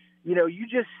 Right. You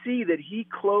just see that he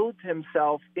clothed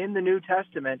himself in the New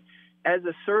Testament as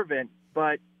a servant,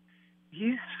 but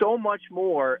he's so much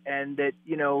more, and that,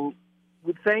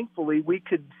 thankfully we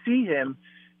could see him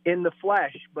in the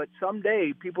flesh, but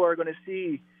someday people are going to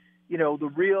see,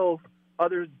 the real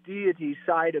other deity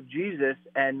side of Jesus.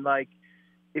 And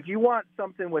if you want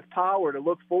something with power to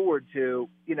look forward to,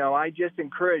 I just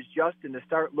encourage Justin to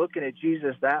start looking at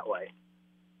Jesus that way.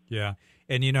 Yeah.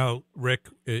 And, Rick,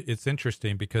 it's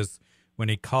interesting because when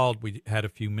he called, we had a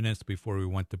few minutes before we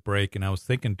went to break. And I was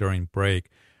thinking during break,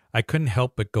 I couldn't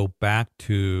help but go back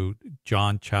to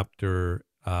John chapter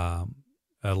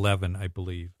 11, I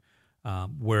believe,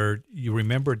 where you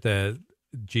remember that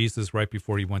Jesus, right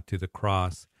before he went to the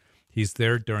cross, he's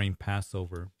there during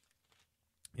Passover.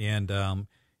 And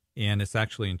it's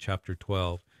actually in chapter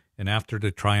 12, and after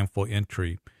the triumphal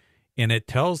entry. And it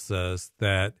tells us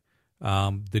that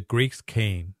the Greeks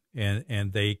came,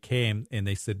 and they came, and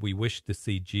they said, we wish to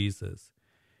see Jesus.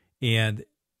 And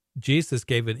Jesus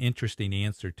gave an interesting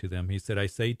answer to them. He said, I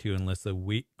say to you, unless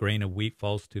a grain of wheat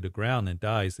falls to the ground and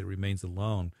dies, it remains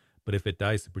alone. But if it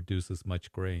dies, it produces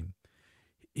much grain.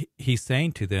 He's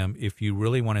saying to them, if you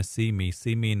really want to see me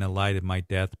in the light of my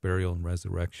death, burial, and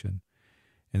resurrection.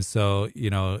 And so,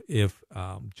 if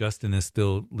Justin is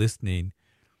still listening,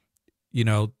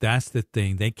 that's the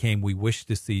thing. They came, we wish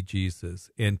to see Jesus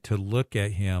and to look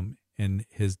at him in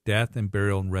his death and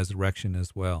burial and resurrection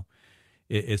as well.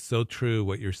 It's so true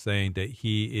what you're saying, that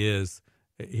he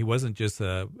wasn't just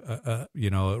a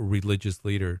religious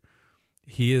leader.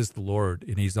 He is the Lord,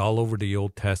 and he's all over the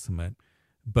Old Testament.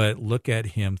 But look at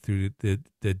him through the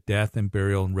death and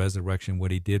burial and resurrection,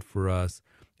 what he did for us.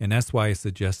 And that's why I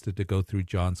suggested to go through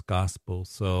John's gospel.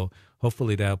 So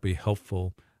hopefully that'll be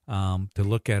helpful to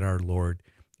look at our Lord.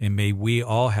 And may we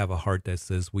all have a heart that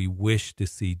says, we wish to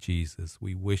see Jesus.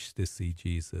 We wish to see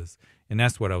Jesus. And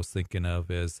that's what I was thinking of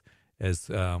as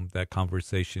that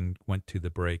conversation went to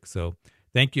the break. So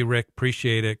thank you, Rick.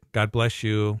 Appreciate it. God bless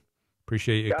you.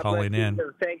 Appreciate you calling in.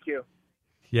 Thank you.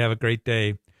 You have a great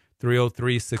day.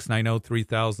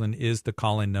 303-690-3000 is the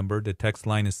call-in number. The text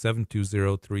line is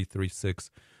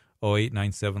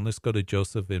 720-336-0897. Let's go to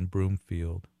Joseph in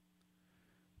Broomfield.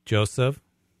 Joseph?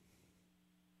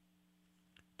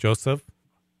 Joseph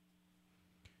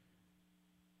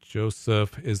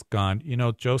is gone.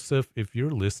 Joseph, if you're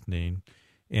listening,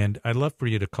 and I'd love for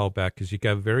you to call back because you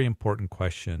got a very important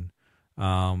question.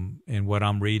 And what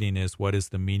I'm reading is, what is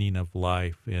the meaning of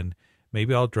life? And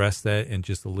maybe I'll address that in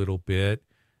just a little bit.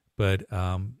 But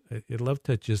I'd love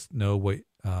to just know what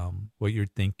you're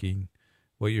thinking,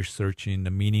 what you're searching,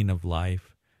 the meaning of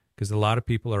life, because a lot of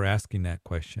people are asking that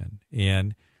question.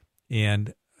 And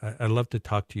I'd love to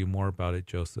talk to you more about it,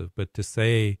 Joseph. But to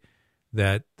say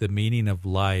that the meaning of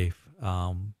life,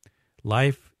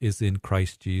 life is in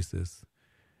Christ Jesus.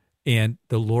 And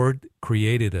the Lord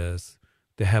created us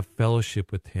to have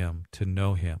fellowship with him, to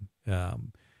know him.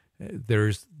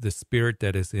 There's the Spirit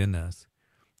that is in us.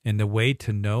 And the way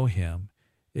to know him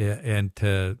and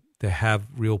to have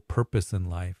real purpose in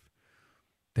life,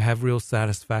 to have real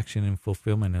satisfaction and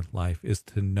fulfillment in life, is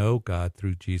to know God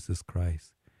through Jesus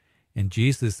Christ. And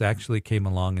Jesus actually came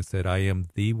along and said, I am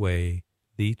the way,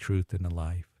 the truth, and the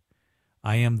life.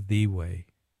 I am the way.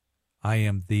 I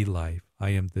am the life. I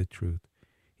am the truth.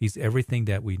 He's everything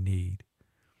that we need.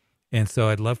 And so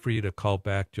I'd love for you to call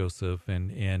back, Joseph,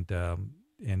 and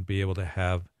be able to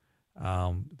have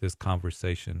this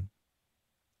conversation.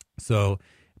 So,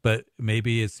 but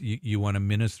maybe it's you want to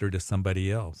minister to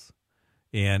somebody else.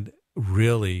 And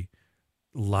really,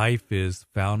 life is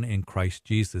found in Christ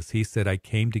Jesus. He said, I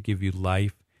came to give you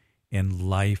life and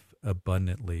life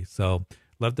abundantly. So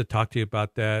love to talk to you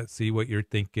about that, see what you're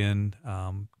thinking,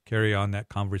 carry on that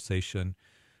conversation.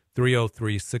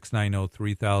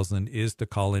 303-690-3000 is the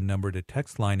call-in number. The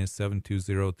text line is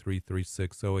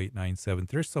 720-336-0897.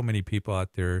 There's so many people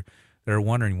out there that are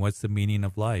wondering what's the meaning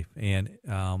of life and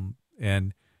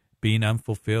being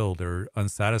unfulfilled or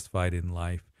unsatisfied in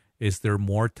life. Is there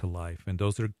more to life? And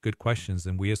those are good questions,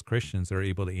 and we as Christians are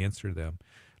able to answer them.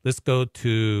 Let's go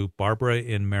to Barbara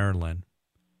in Maryland.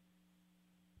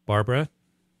 Barbara?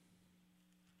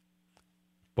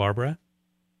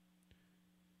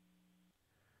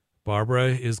 Barbara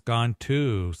is gone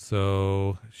too,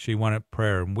 so she wanted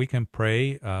prayer. And we can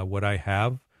pray what I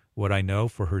know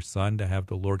for her son, to have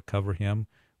the Lord cover him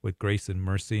with grace and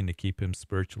mercy and to keep him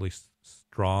spiritually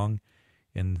strong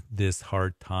in this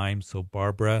hard time. So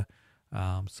Barbara,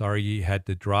 sorry you had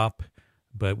to drop,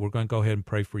 but we're going to go ahead and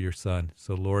pray for your son.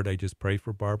 So Lord, I just pray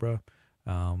for Barbara.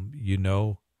 You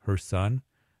know her son.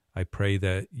 I pray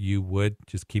that you would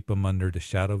just keep him under the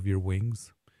shadow of your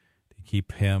wings, to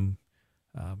keep him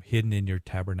hidden in your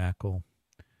tabernacle,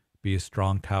 be a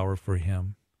strong tower for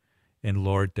him. And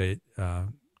Lord, that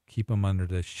keep him under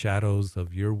the shadows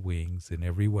of your wings in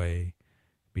every way,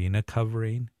 being a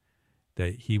covering,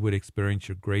 that he would experience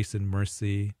your grace and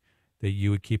mercy, that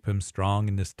you would keep him strong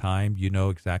in this time. You know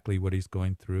exactly what he's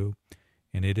going through.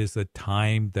 And it is a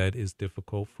time that is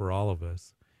difficult for all of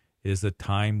us. It is a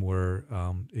time where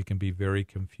it can be very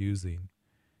confusing.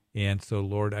 And so,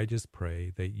 Lord, I just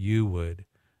pray that you would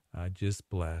just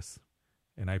bless.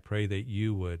 And I pray that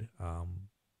you would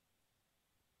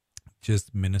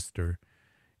just minister,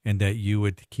 and that you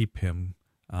would keep him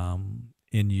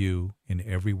in you in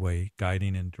every way,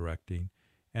 guiding and directing.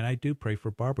 And I do pray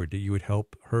for Barbara, that you would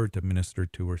help her to minister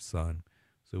to her son.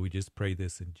 So we just pray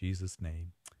this in Jesus'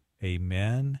 name.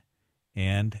 Amen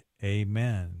and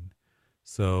amen.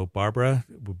 So Barbara,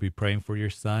 we'll be praying for your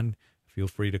son. Feel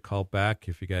free to call back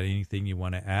if you got anything you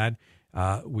want to add.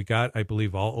 We got, I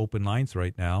believe, all open lines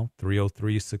right now.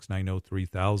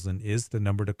 303-690-3000 is the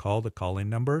number to call, the call-in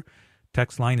number.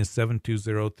 Text line is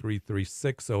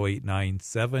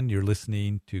 720-336-0897. You're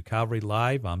listening to Calvary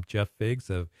Live. I'm Jeff Figs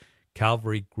of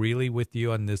Calvary Greeley with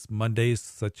you on this Monday. It's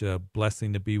such a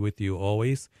blessing to be with you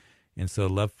always. And so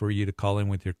I'd love for you to call in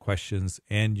with your questions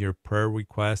and your prayer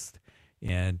request,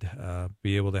 and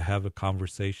be able to have a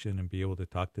conversation and be able to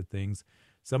talk to things.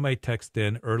 Somebody texted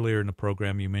in earlier in the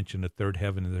program, you mentioned a third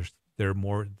heaven, and there are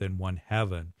more than one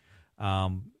heaven.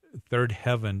 Third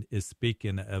heaven is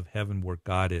speaking of heaven where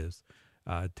God is.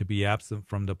 To be absent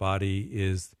from the body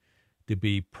is to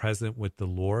be present with the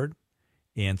Lord.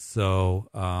 And so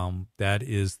that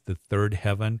is the third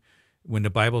heaven. When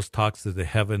the Bible talks of the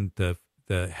heaven, the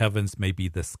heavens may be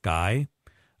the sky,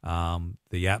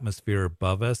 the atmosphere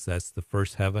above us, that's the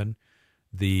first heaven.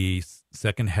 The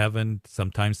second heaven,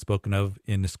 sometimes spoken of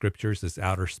in the scriptures, is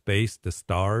outer space, the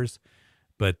stars.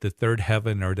 But the third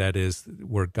heaven, or that is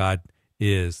where God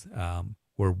is,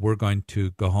 where we're going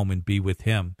to go home and be with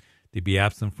him, to be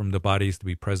absent from the bodies, to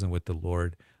be present with the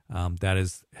Lord. That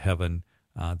is heaven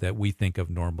that we think of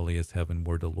normally as heaven,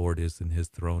 where the Lord is and his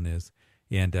throne is.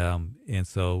 And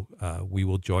so we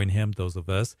will join him, those of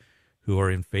us who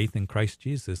are in faith in Christ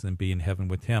Jesus, and be in heaven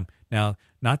with him. Now,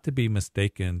 not to be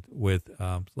mistaken with,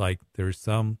 like there's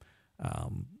some,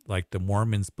 like the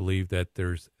Mormons believe that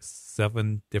there's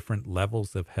 7 different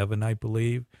levels of heaven, I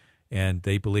believe. And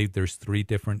they believe there's 3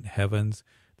 different heavens.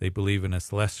 They believe in a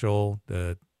celestial,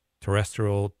 the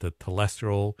terrestrial, the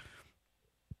telestial.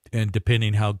 And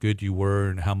depending how good you were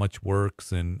and how much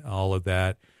works and all of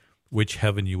that, which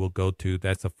heaven you will go to,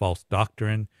 that's a false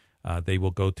doctrine. They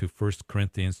will go to 1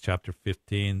 Corinthians chapter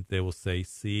 15. They will say,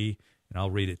 see, and I'll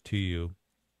read it to you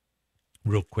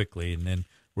real quickly, and then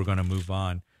we're going to move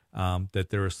on,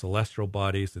 that there are celestial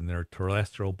bodies and there are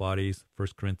terrestrial bodies, 1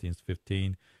 Corinthians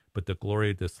 15, but the glory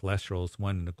of the celestial is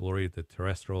one and the glory of the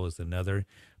terrestrial is another.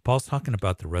 Paul's talking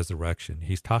about the resurrection.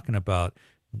 He's talking about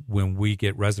when we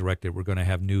get resurrected, we're going to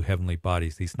have new heavenly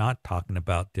bodies. He's not talking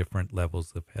about different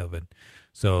levels of heaven.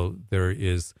 So there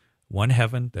is one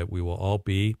heaven that we will all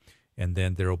be, and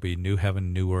then there will be new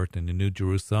heaven, new earth, and a new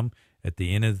Jerusalem. At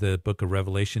the end of the book of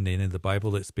Revelation, the end of the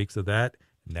Bible, it speaks of that,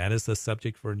 and that is a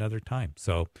subject for another time.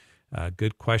 So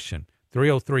good question.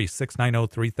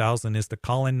 303-690-3000 is the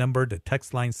call-in number. The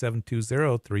text line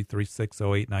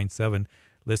 720-336-0897.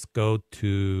 Let's go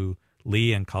to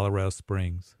Lee in Colorado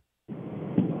Springs.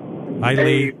 Hi,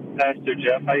 Lee. Pastor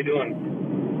Jeff. How you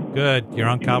doing? Good. You're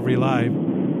on Calvary Live.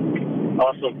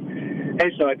 Awesome.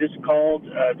 Hey, so I just called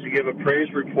to give a praise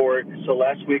report. So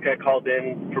last week I called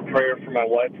in for prayer for my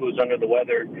wife who was under the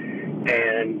weather,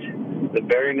 and the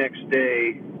very next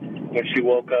day when she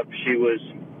woke up, she was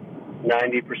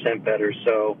 90% better.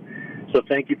 So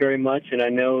thank you very much. And I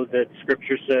know that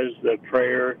Scripture says that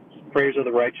prayers of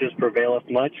the righteous prevaileth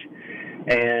much,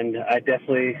 and I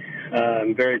definitely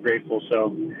am very grateful.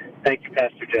 So thank you,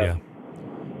 Pastor Jeff.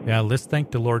 Yeah, let's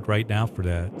thank the Lord right now for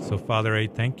that. So, Father, I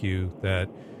thank you that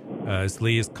as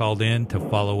Lee is called in to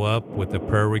follow up with the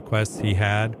prayer requests he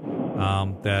had,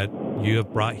 that you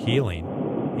have brought healing.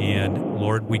 And,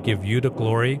 Lord, we give you the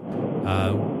glory.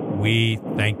 We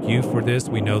thank you for this.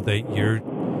 We know that you're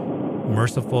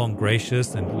merciful and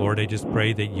gracious. And, Lord, I just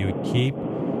pray that you would keep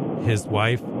his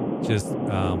wife just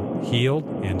healed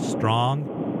and strong.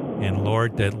 And,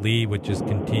 Lord, that Lee would just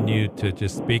continue to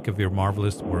just speak of your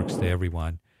marvelous works to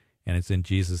everyone. And it's in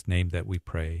Jesus' name that we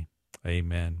pray.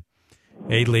 Amen.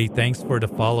 Hey, Lee, thanks for the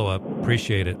follow-up.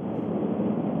 Appreciate it.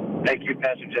 Thank you,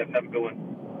 Pastor Jeff. Have a good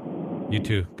one. You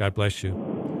too. God bless you.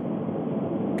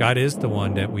 God is the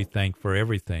one that we thank for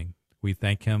everything. We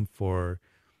thank him for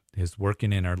his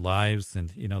working in our lives.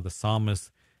 And, you know, the psalmist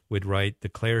would write,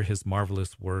 declare his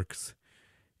marvelous works.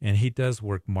 And he does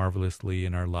work marvelously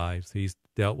in our lives. He's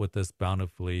dealt with us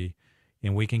bountifully.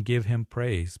 And we can give him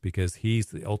praise because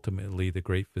he's ultimately the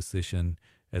great physician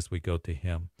as we go to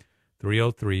him.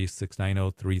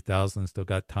 303-690-3000. Still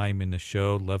got time in the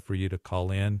show. Love for you to call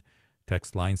in.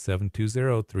 Text line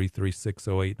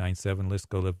 720-336-0897. Let's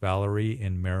go to Valerie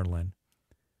in Maryland.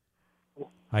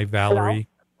 Hi, Valerie.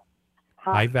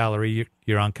 Hello? Hi, Valerie.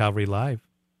 You're on Calvary Live.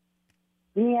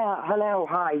 Yeah. Hello.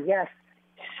 Hi. Yes.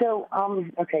 So,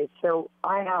 okay. So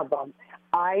I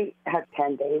have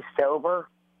 10 days sober.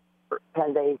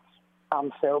 10 days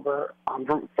sober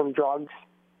from drugs,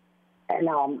 and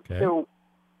so,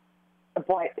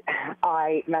 but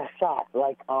I messed up.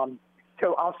 Like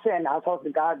so I'll sin. I'll talk to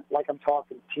God like I'm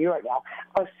talking to you right now.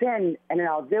 I'll sin and then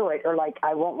I'll do it, or like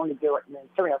I won't want to do it, and then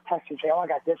somebody will text me and say, "Oh, I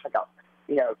got this." I go,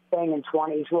 thing in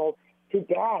 20s. Well,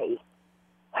 today,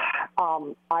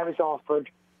 I was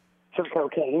offered some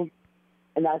cocaine,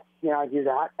 and that's I do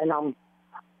that, and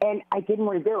I didn't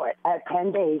want to do it. I had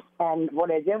 10 days, and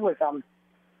what I did was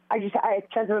I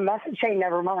sent him a message saying,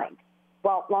 never mind.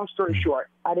 Well, long story short,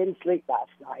 I didn't sleep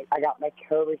last night. I got my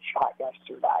COVID shot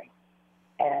yesterday.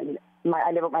 And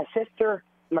I live with my sister,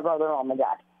 my brother-in-law, and my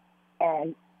dad.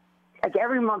 And like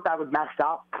every month I would mess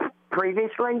up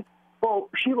previously. Well,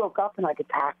 she woke up and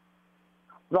attacked.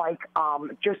 Like,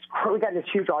 we got this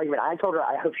huge argument. I told her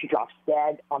I hope she drops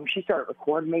dead. She started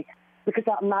recording me because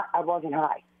I wasn't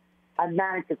high. I'm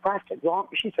manic depressive. Well,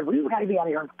 she said, we got to be out of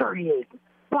here in 38.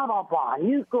 Blah, blah, blah. And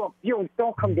you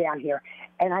don't come down here.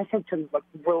 And I said some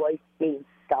really mean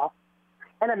stuff.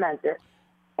 And I meant it.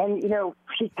 And,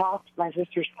 my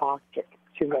sister's talked to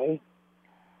me.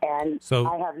 And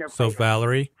I have no place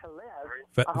Valerie, to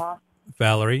live.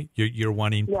 Valerie, you're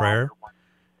wanting prayer?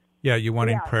 Yeah, you're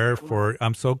wanting prayer for,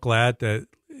 I'm so glad that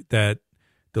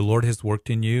the Lord has worked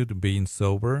in you to being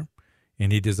sober.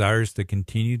 And he desires to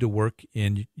continue to work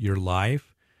in your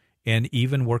life and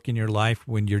even work in your life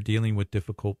when you're dealing with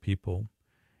difficult people.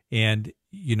 And,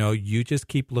 you just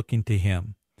keep looking to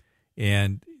him.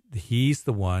 And he's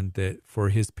the one that for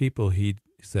his people, he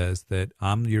says that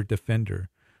I'm your defender.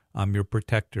 I'm your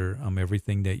protector. I'm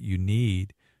everything that you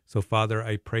need. So, Father,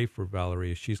 I pray for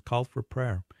Valerie. She's called for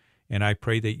prayer. And I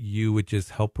pray that you would just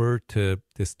help her to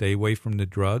stay away from the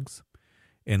drugs.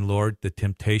 And, Lord, the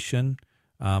temptation,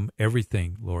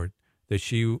 everything, Lord, that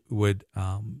she would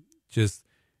just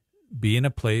be in a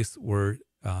place where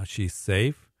she's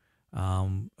safe,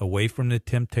 away from the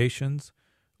temptations.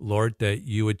 Lord, that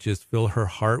you would just fill her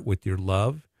heart with your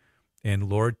love. And,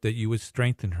 Lord, that you would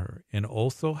strengthen her and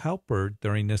also help her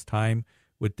during this time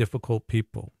with difficult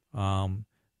people.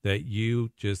 That you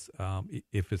just,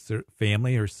 if it's her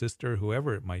family or sister,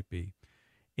 whoever it might be.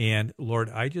 And,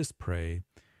 Lord, I just pray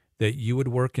that you would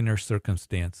work in her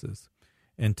circumstances.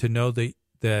 And to know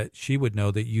that she would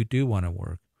know that you do want to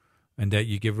work and that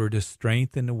you give her the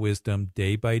strength and the wisdom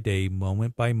day by day,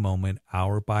 moment by moment,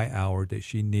 hour by hour that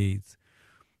she needs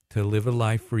to live a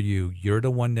life for you. You're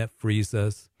the one that frees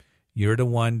us. You're the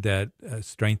one that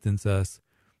strengthens us.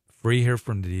 Free her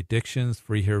from the addictions,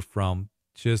 free her from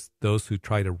just those who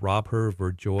try to rob her of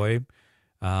her joy,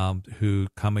 who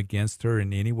come against her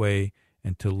in any way,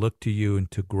 and to look to you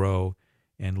and to grow.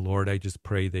 And Lord, I just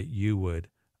pray that you would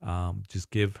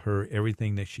just give her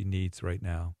everything that she needs right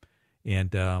now.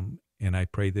 And I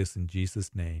pray this in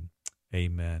Jesus' name.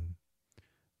 Amen.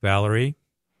 Valerie?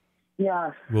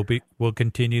 Yes. We'll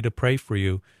continue to pray for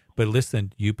you. But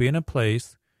listen, you be in a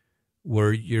place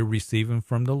where you're receiving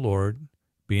from the Lord.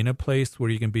 Be in a place where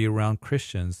you can be around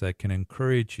Christians that can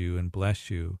encourage you and bless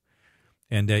you,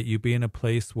 and that you be in a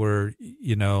place where,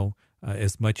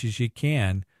 as much as you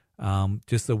can,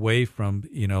 just away from,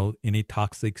 any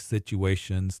toxic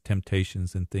situations,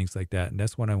 temptations, and things like that. And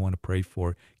that's what I want to pray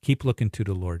for. Keep looking to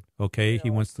the Lord, okay? He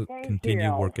wants to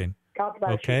continue working. God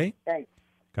bless okay? you. Thanks.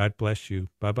 God bless you.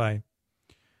 Bye-bye.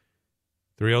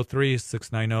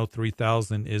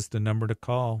 303-690-3000 is the number to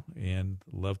call, and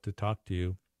love to talk to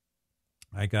you.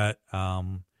 I got,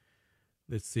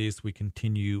 let's see as we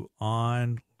continue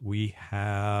on. We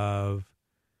have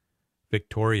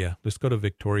Victoria. Let's go to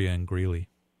Victoria in Greeley.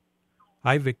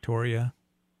 Hi, Victoria.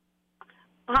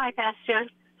 Hi, Pastor.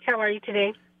 How are you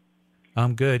today?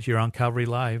 I'm good. You're on Calvary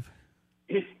Live.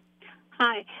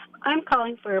 Hi. I'm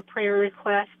calling for a prayer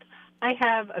request. I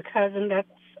have a cousin that's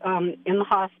in the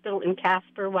hospital in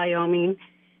Casper, Wyoming.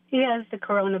 He has the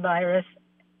coronavirus,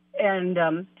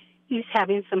 and he's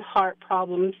having some heart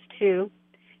problems, too.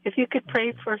 If you could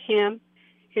pray for him,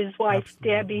 his wife, Absolutely.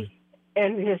 Debbie,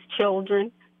 and his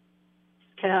children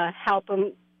to help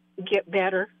him get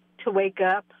better, to wake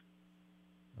up.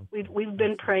 Okay. We've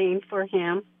been praying for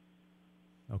him.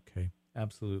 Okay,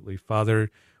 absolutely. Father,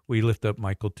 we lift up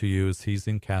Michael to you as he's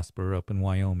in Casper up in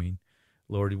Wyoming.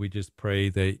 Lord, we just pray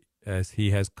that as he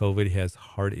has COVID, he has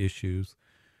heart issues,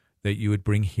 that you would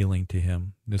bring healing to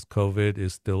him. This COVID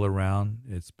is still around.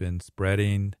 It's been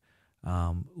spreading.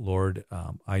 Lord,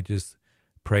 I just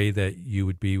pray that you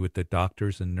would be with the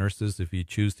doctors and nurses if you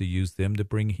choose to use them to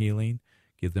bring healing.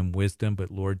 Give them wisdom. But,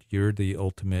 Lord, you're the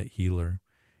ultimate healer.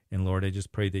 And, Lord, I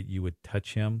just pray that you would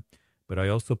touch him. But I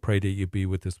also pray that you be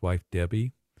with his wife,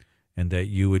 Debbie, and that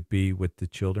you would be with the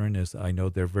children, as I know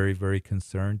they're very, very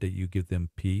concerned, that you give them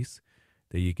peace,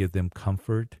 that you give them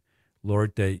comfort.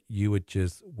 Lord, that you would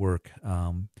just work.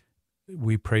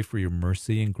 We pray for your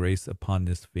mercy and grace upon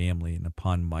this family and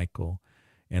upon Michael.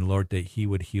 And, Lord, that he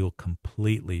would heal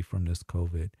completely from this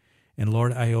COVID. And,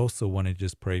 Lord, I also want to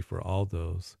just pray for all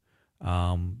those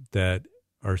that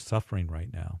are suffering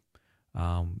right now.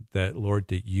 That, Lord,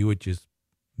 that you would just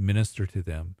minister to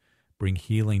them, bring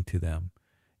healing to them.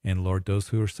 And, Lord, those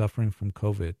who are suffering from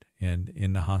COVID and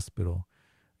in the hospital.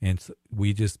 And so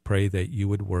we just pray that you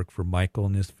would work for Michael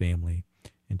and his family,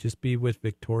 and just be with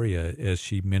Victoria as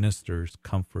she ministers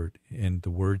comfort, and the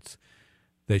words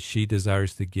that she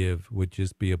desires to give would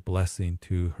just be a blessing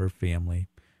to her family.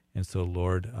 And so,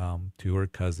 Lord, to her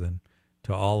cousin,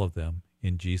 to all of them,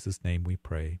 in Jesus' name we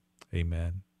pray.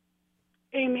 Amen.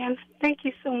 Amen. Thank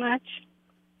you so much.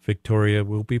 Victoria,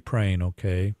 we'll be praying,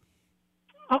 okay?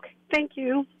 Okay, thank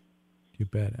you. You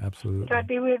bet, absolutely. God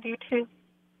be with you, too.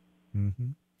 Mm-hmm.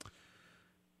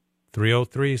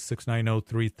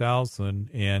 303-690-3000.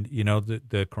 And,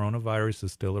 the coronavirus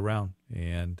is still around,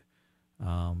 and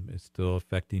it's still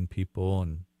affecting people.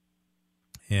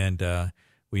 And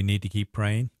we need to keep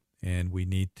praying, and we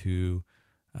need to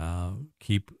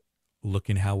keep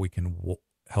looking how we can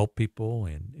help people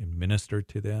and minister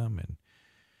to them. And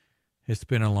it's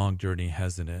been a long journey,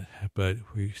 hasn't it? But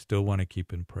we still want to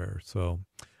keep in prayer. So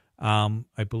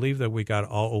I believe that we got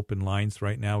all open lines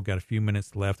right now. We've got a few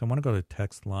minutes left. I want to go to the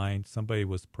text line. Somebody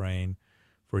was praying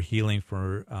for healing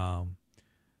for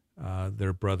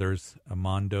their brothers,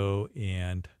 Armando,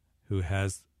 and who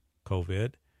has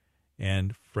COVID,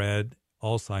 and Fred,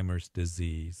 Alzheimer's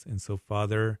disease. And so,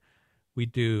 Father, we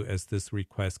do, as this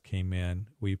request came in,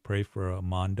 we pray for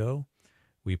Armando.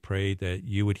 We pray that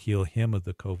you would heal him of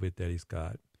the COVID that he's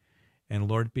got. And,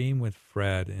 Lord, being with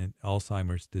Fred and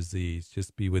Alzheimer's disease,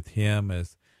 just be with him,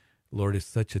 as, Lord, is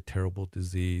such a terrible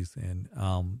disease. And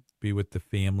be with the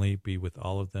family, be with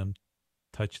all of them,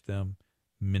 touch them,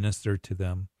 minister to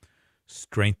them,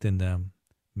 strengthen them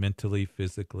mentally,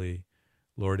 physically.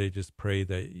 Lord, I just pray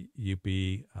that you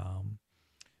be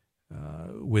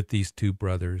with these two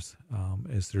brothers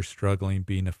as they're struggling,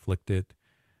 being afflicted.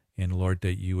 And, Lord,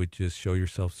 that you would just show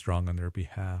yourself strong on their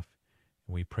behalf.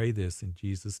 And we pray this in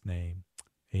Jesus' name.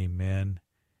 Amen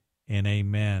and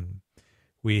amen.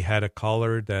 We had a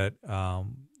caller that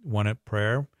wanted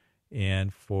prayer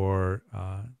and for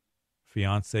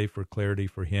fiance, for clarity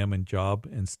for him and job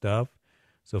and stuff.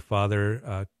 So,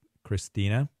 Father,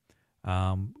 Christina,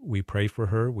 we pray for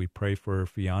her. We pray for her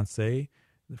fiance,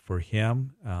 for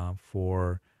him,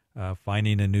 for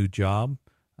finding a new job.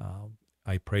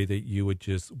 I pray that you would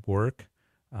just work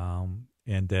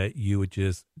and that you would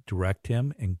just direct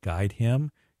him and guide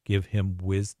him, give him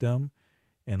wisdom.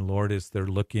 And, Lord, as they're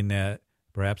looking at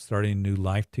perhaps starting a new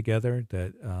life together,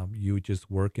 that you would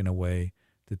just work in a way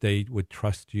that they would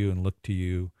trust you and look to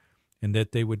you, and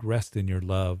that they would rest in your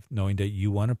love, knowing that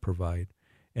you want to provide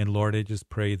And Lord, I just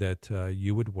pray that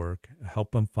you would work,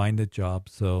 help him find a job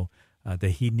so that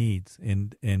he needs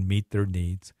and meet their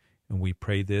needs. And we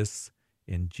pray this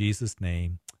in Jesus'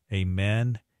 name.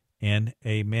 Amen and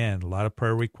amen. A lot of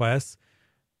prayer requests.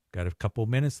 Got a couple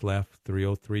minutes left.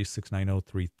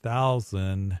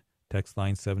 303-690-3000. Text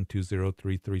line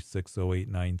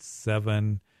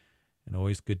 720-336-0897. And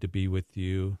always good to be with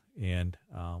you. And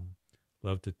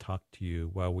love to talk to you.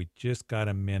 Well, we just got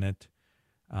a minute.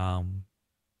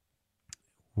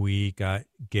 We got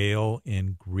Gail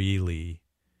in Greeley.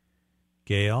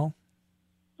 Gail?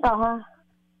 Uh-huh.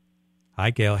 Hi,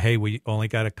 Gail. Hey, we only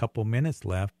got a couple minutes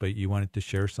left, but you wanted to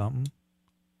share something?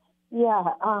 Yeah.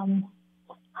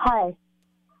 Hi.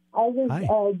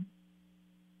 Hi.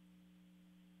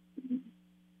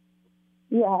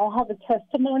 Yeah, I have a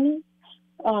testimony.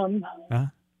 I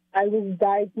was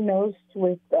diagnosed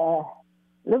with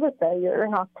liver failure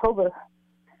in October.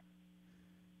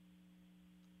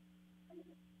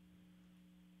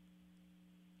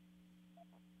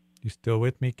 You still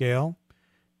with me, Gail?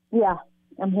 Yeah,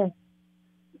 I'm here.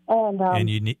 And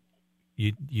you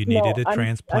needed a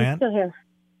transplant? I'm still here.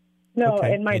 No,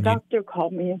 okay. And my doctor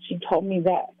called me and she told me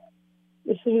that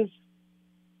this is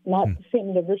not the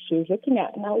same liver she was looking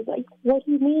at. And I was like, what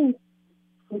do you mean?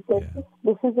 She said,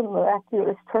 this is a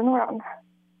miraculous turnaround.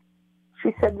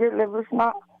 She said, your liver's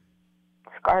not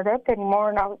scarred up anymore.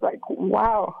 And I was like,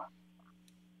 wow.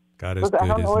 God is good, I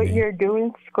don't know what isn't you're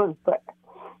doing. She goes, but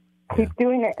keep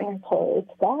doing it. And I told her,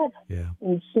 it's God. Yeah.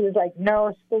 And she was like,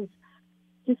 no. She goes,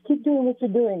 just keep doing what you're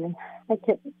doing. And I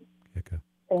kept saying,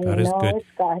 God is good. It's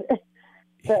God.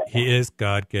 But he is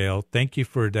God, Gail. Thank you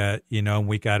for that.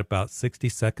 We got about 60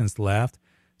 seconds left.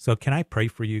 So can I pray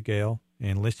for you, Gail?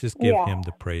 And let's just give him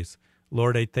the praise.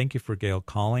 Lord, I thank you for Gail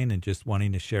calling and just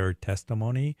wanting to share her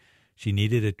testimony. She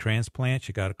needed a transplant.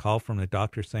 She got a call from the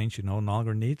doctor saying she no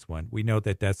longer needs one. We know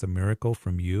that that's a miracle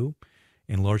from you.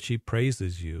 And Lord, she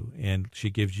praises you and she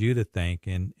gives you the thank.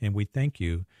 And we thank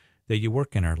you that you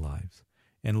work in our lives.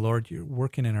 And Lord, you're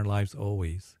working in our lives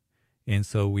always. And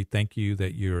so we thank you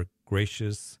that you're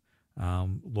gracious.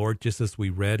 Lord, just as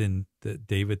we read in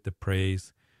David the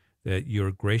praise, that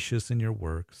you're gracious in your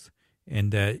works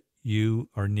and that you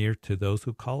are near to those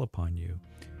who call upon you.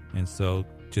 And so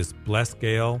just bless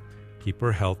Gail, keep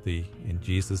her healthy in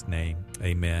Jesus' name.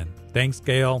 Amen. Thanks,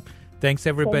 Gail. Thanks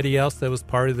everybody else that was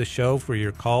part of the show for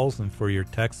your calls and for your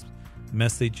text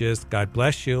messages. God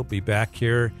bless you. Be back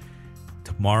here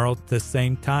tomorrow at the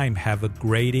same time. Have a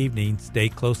great evening. Stay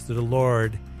close to the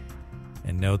Lord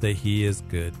and know that he is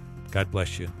good. God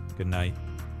bless you. Good night.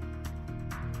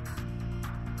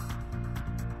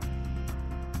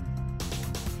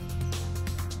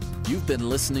 You've been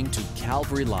listening to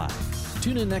Calvary Live.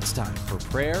 Tune in next time for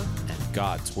prayer and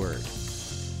God's Word.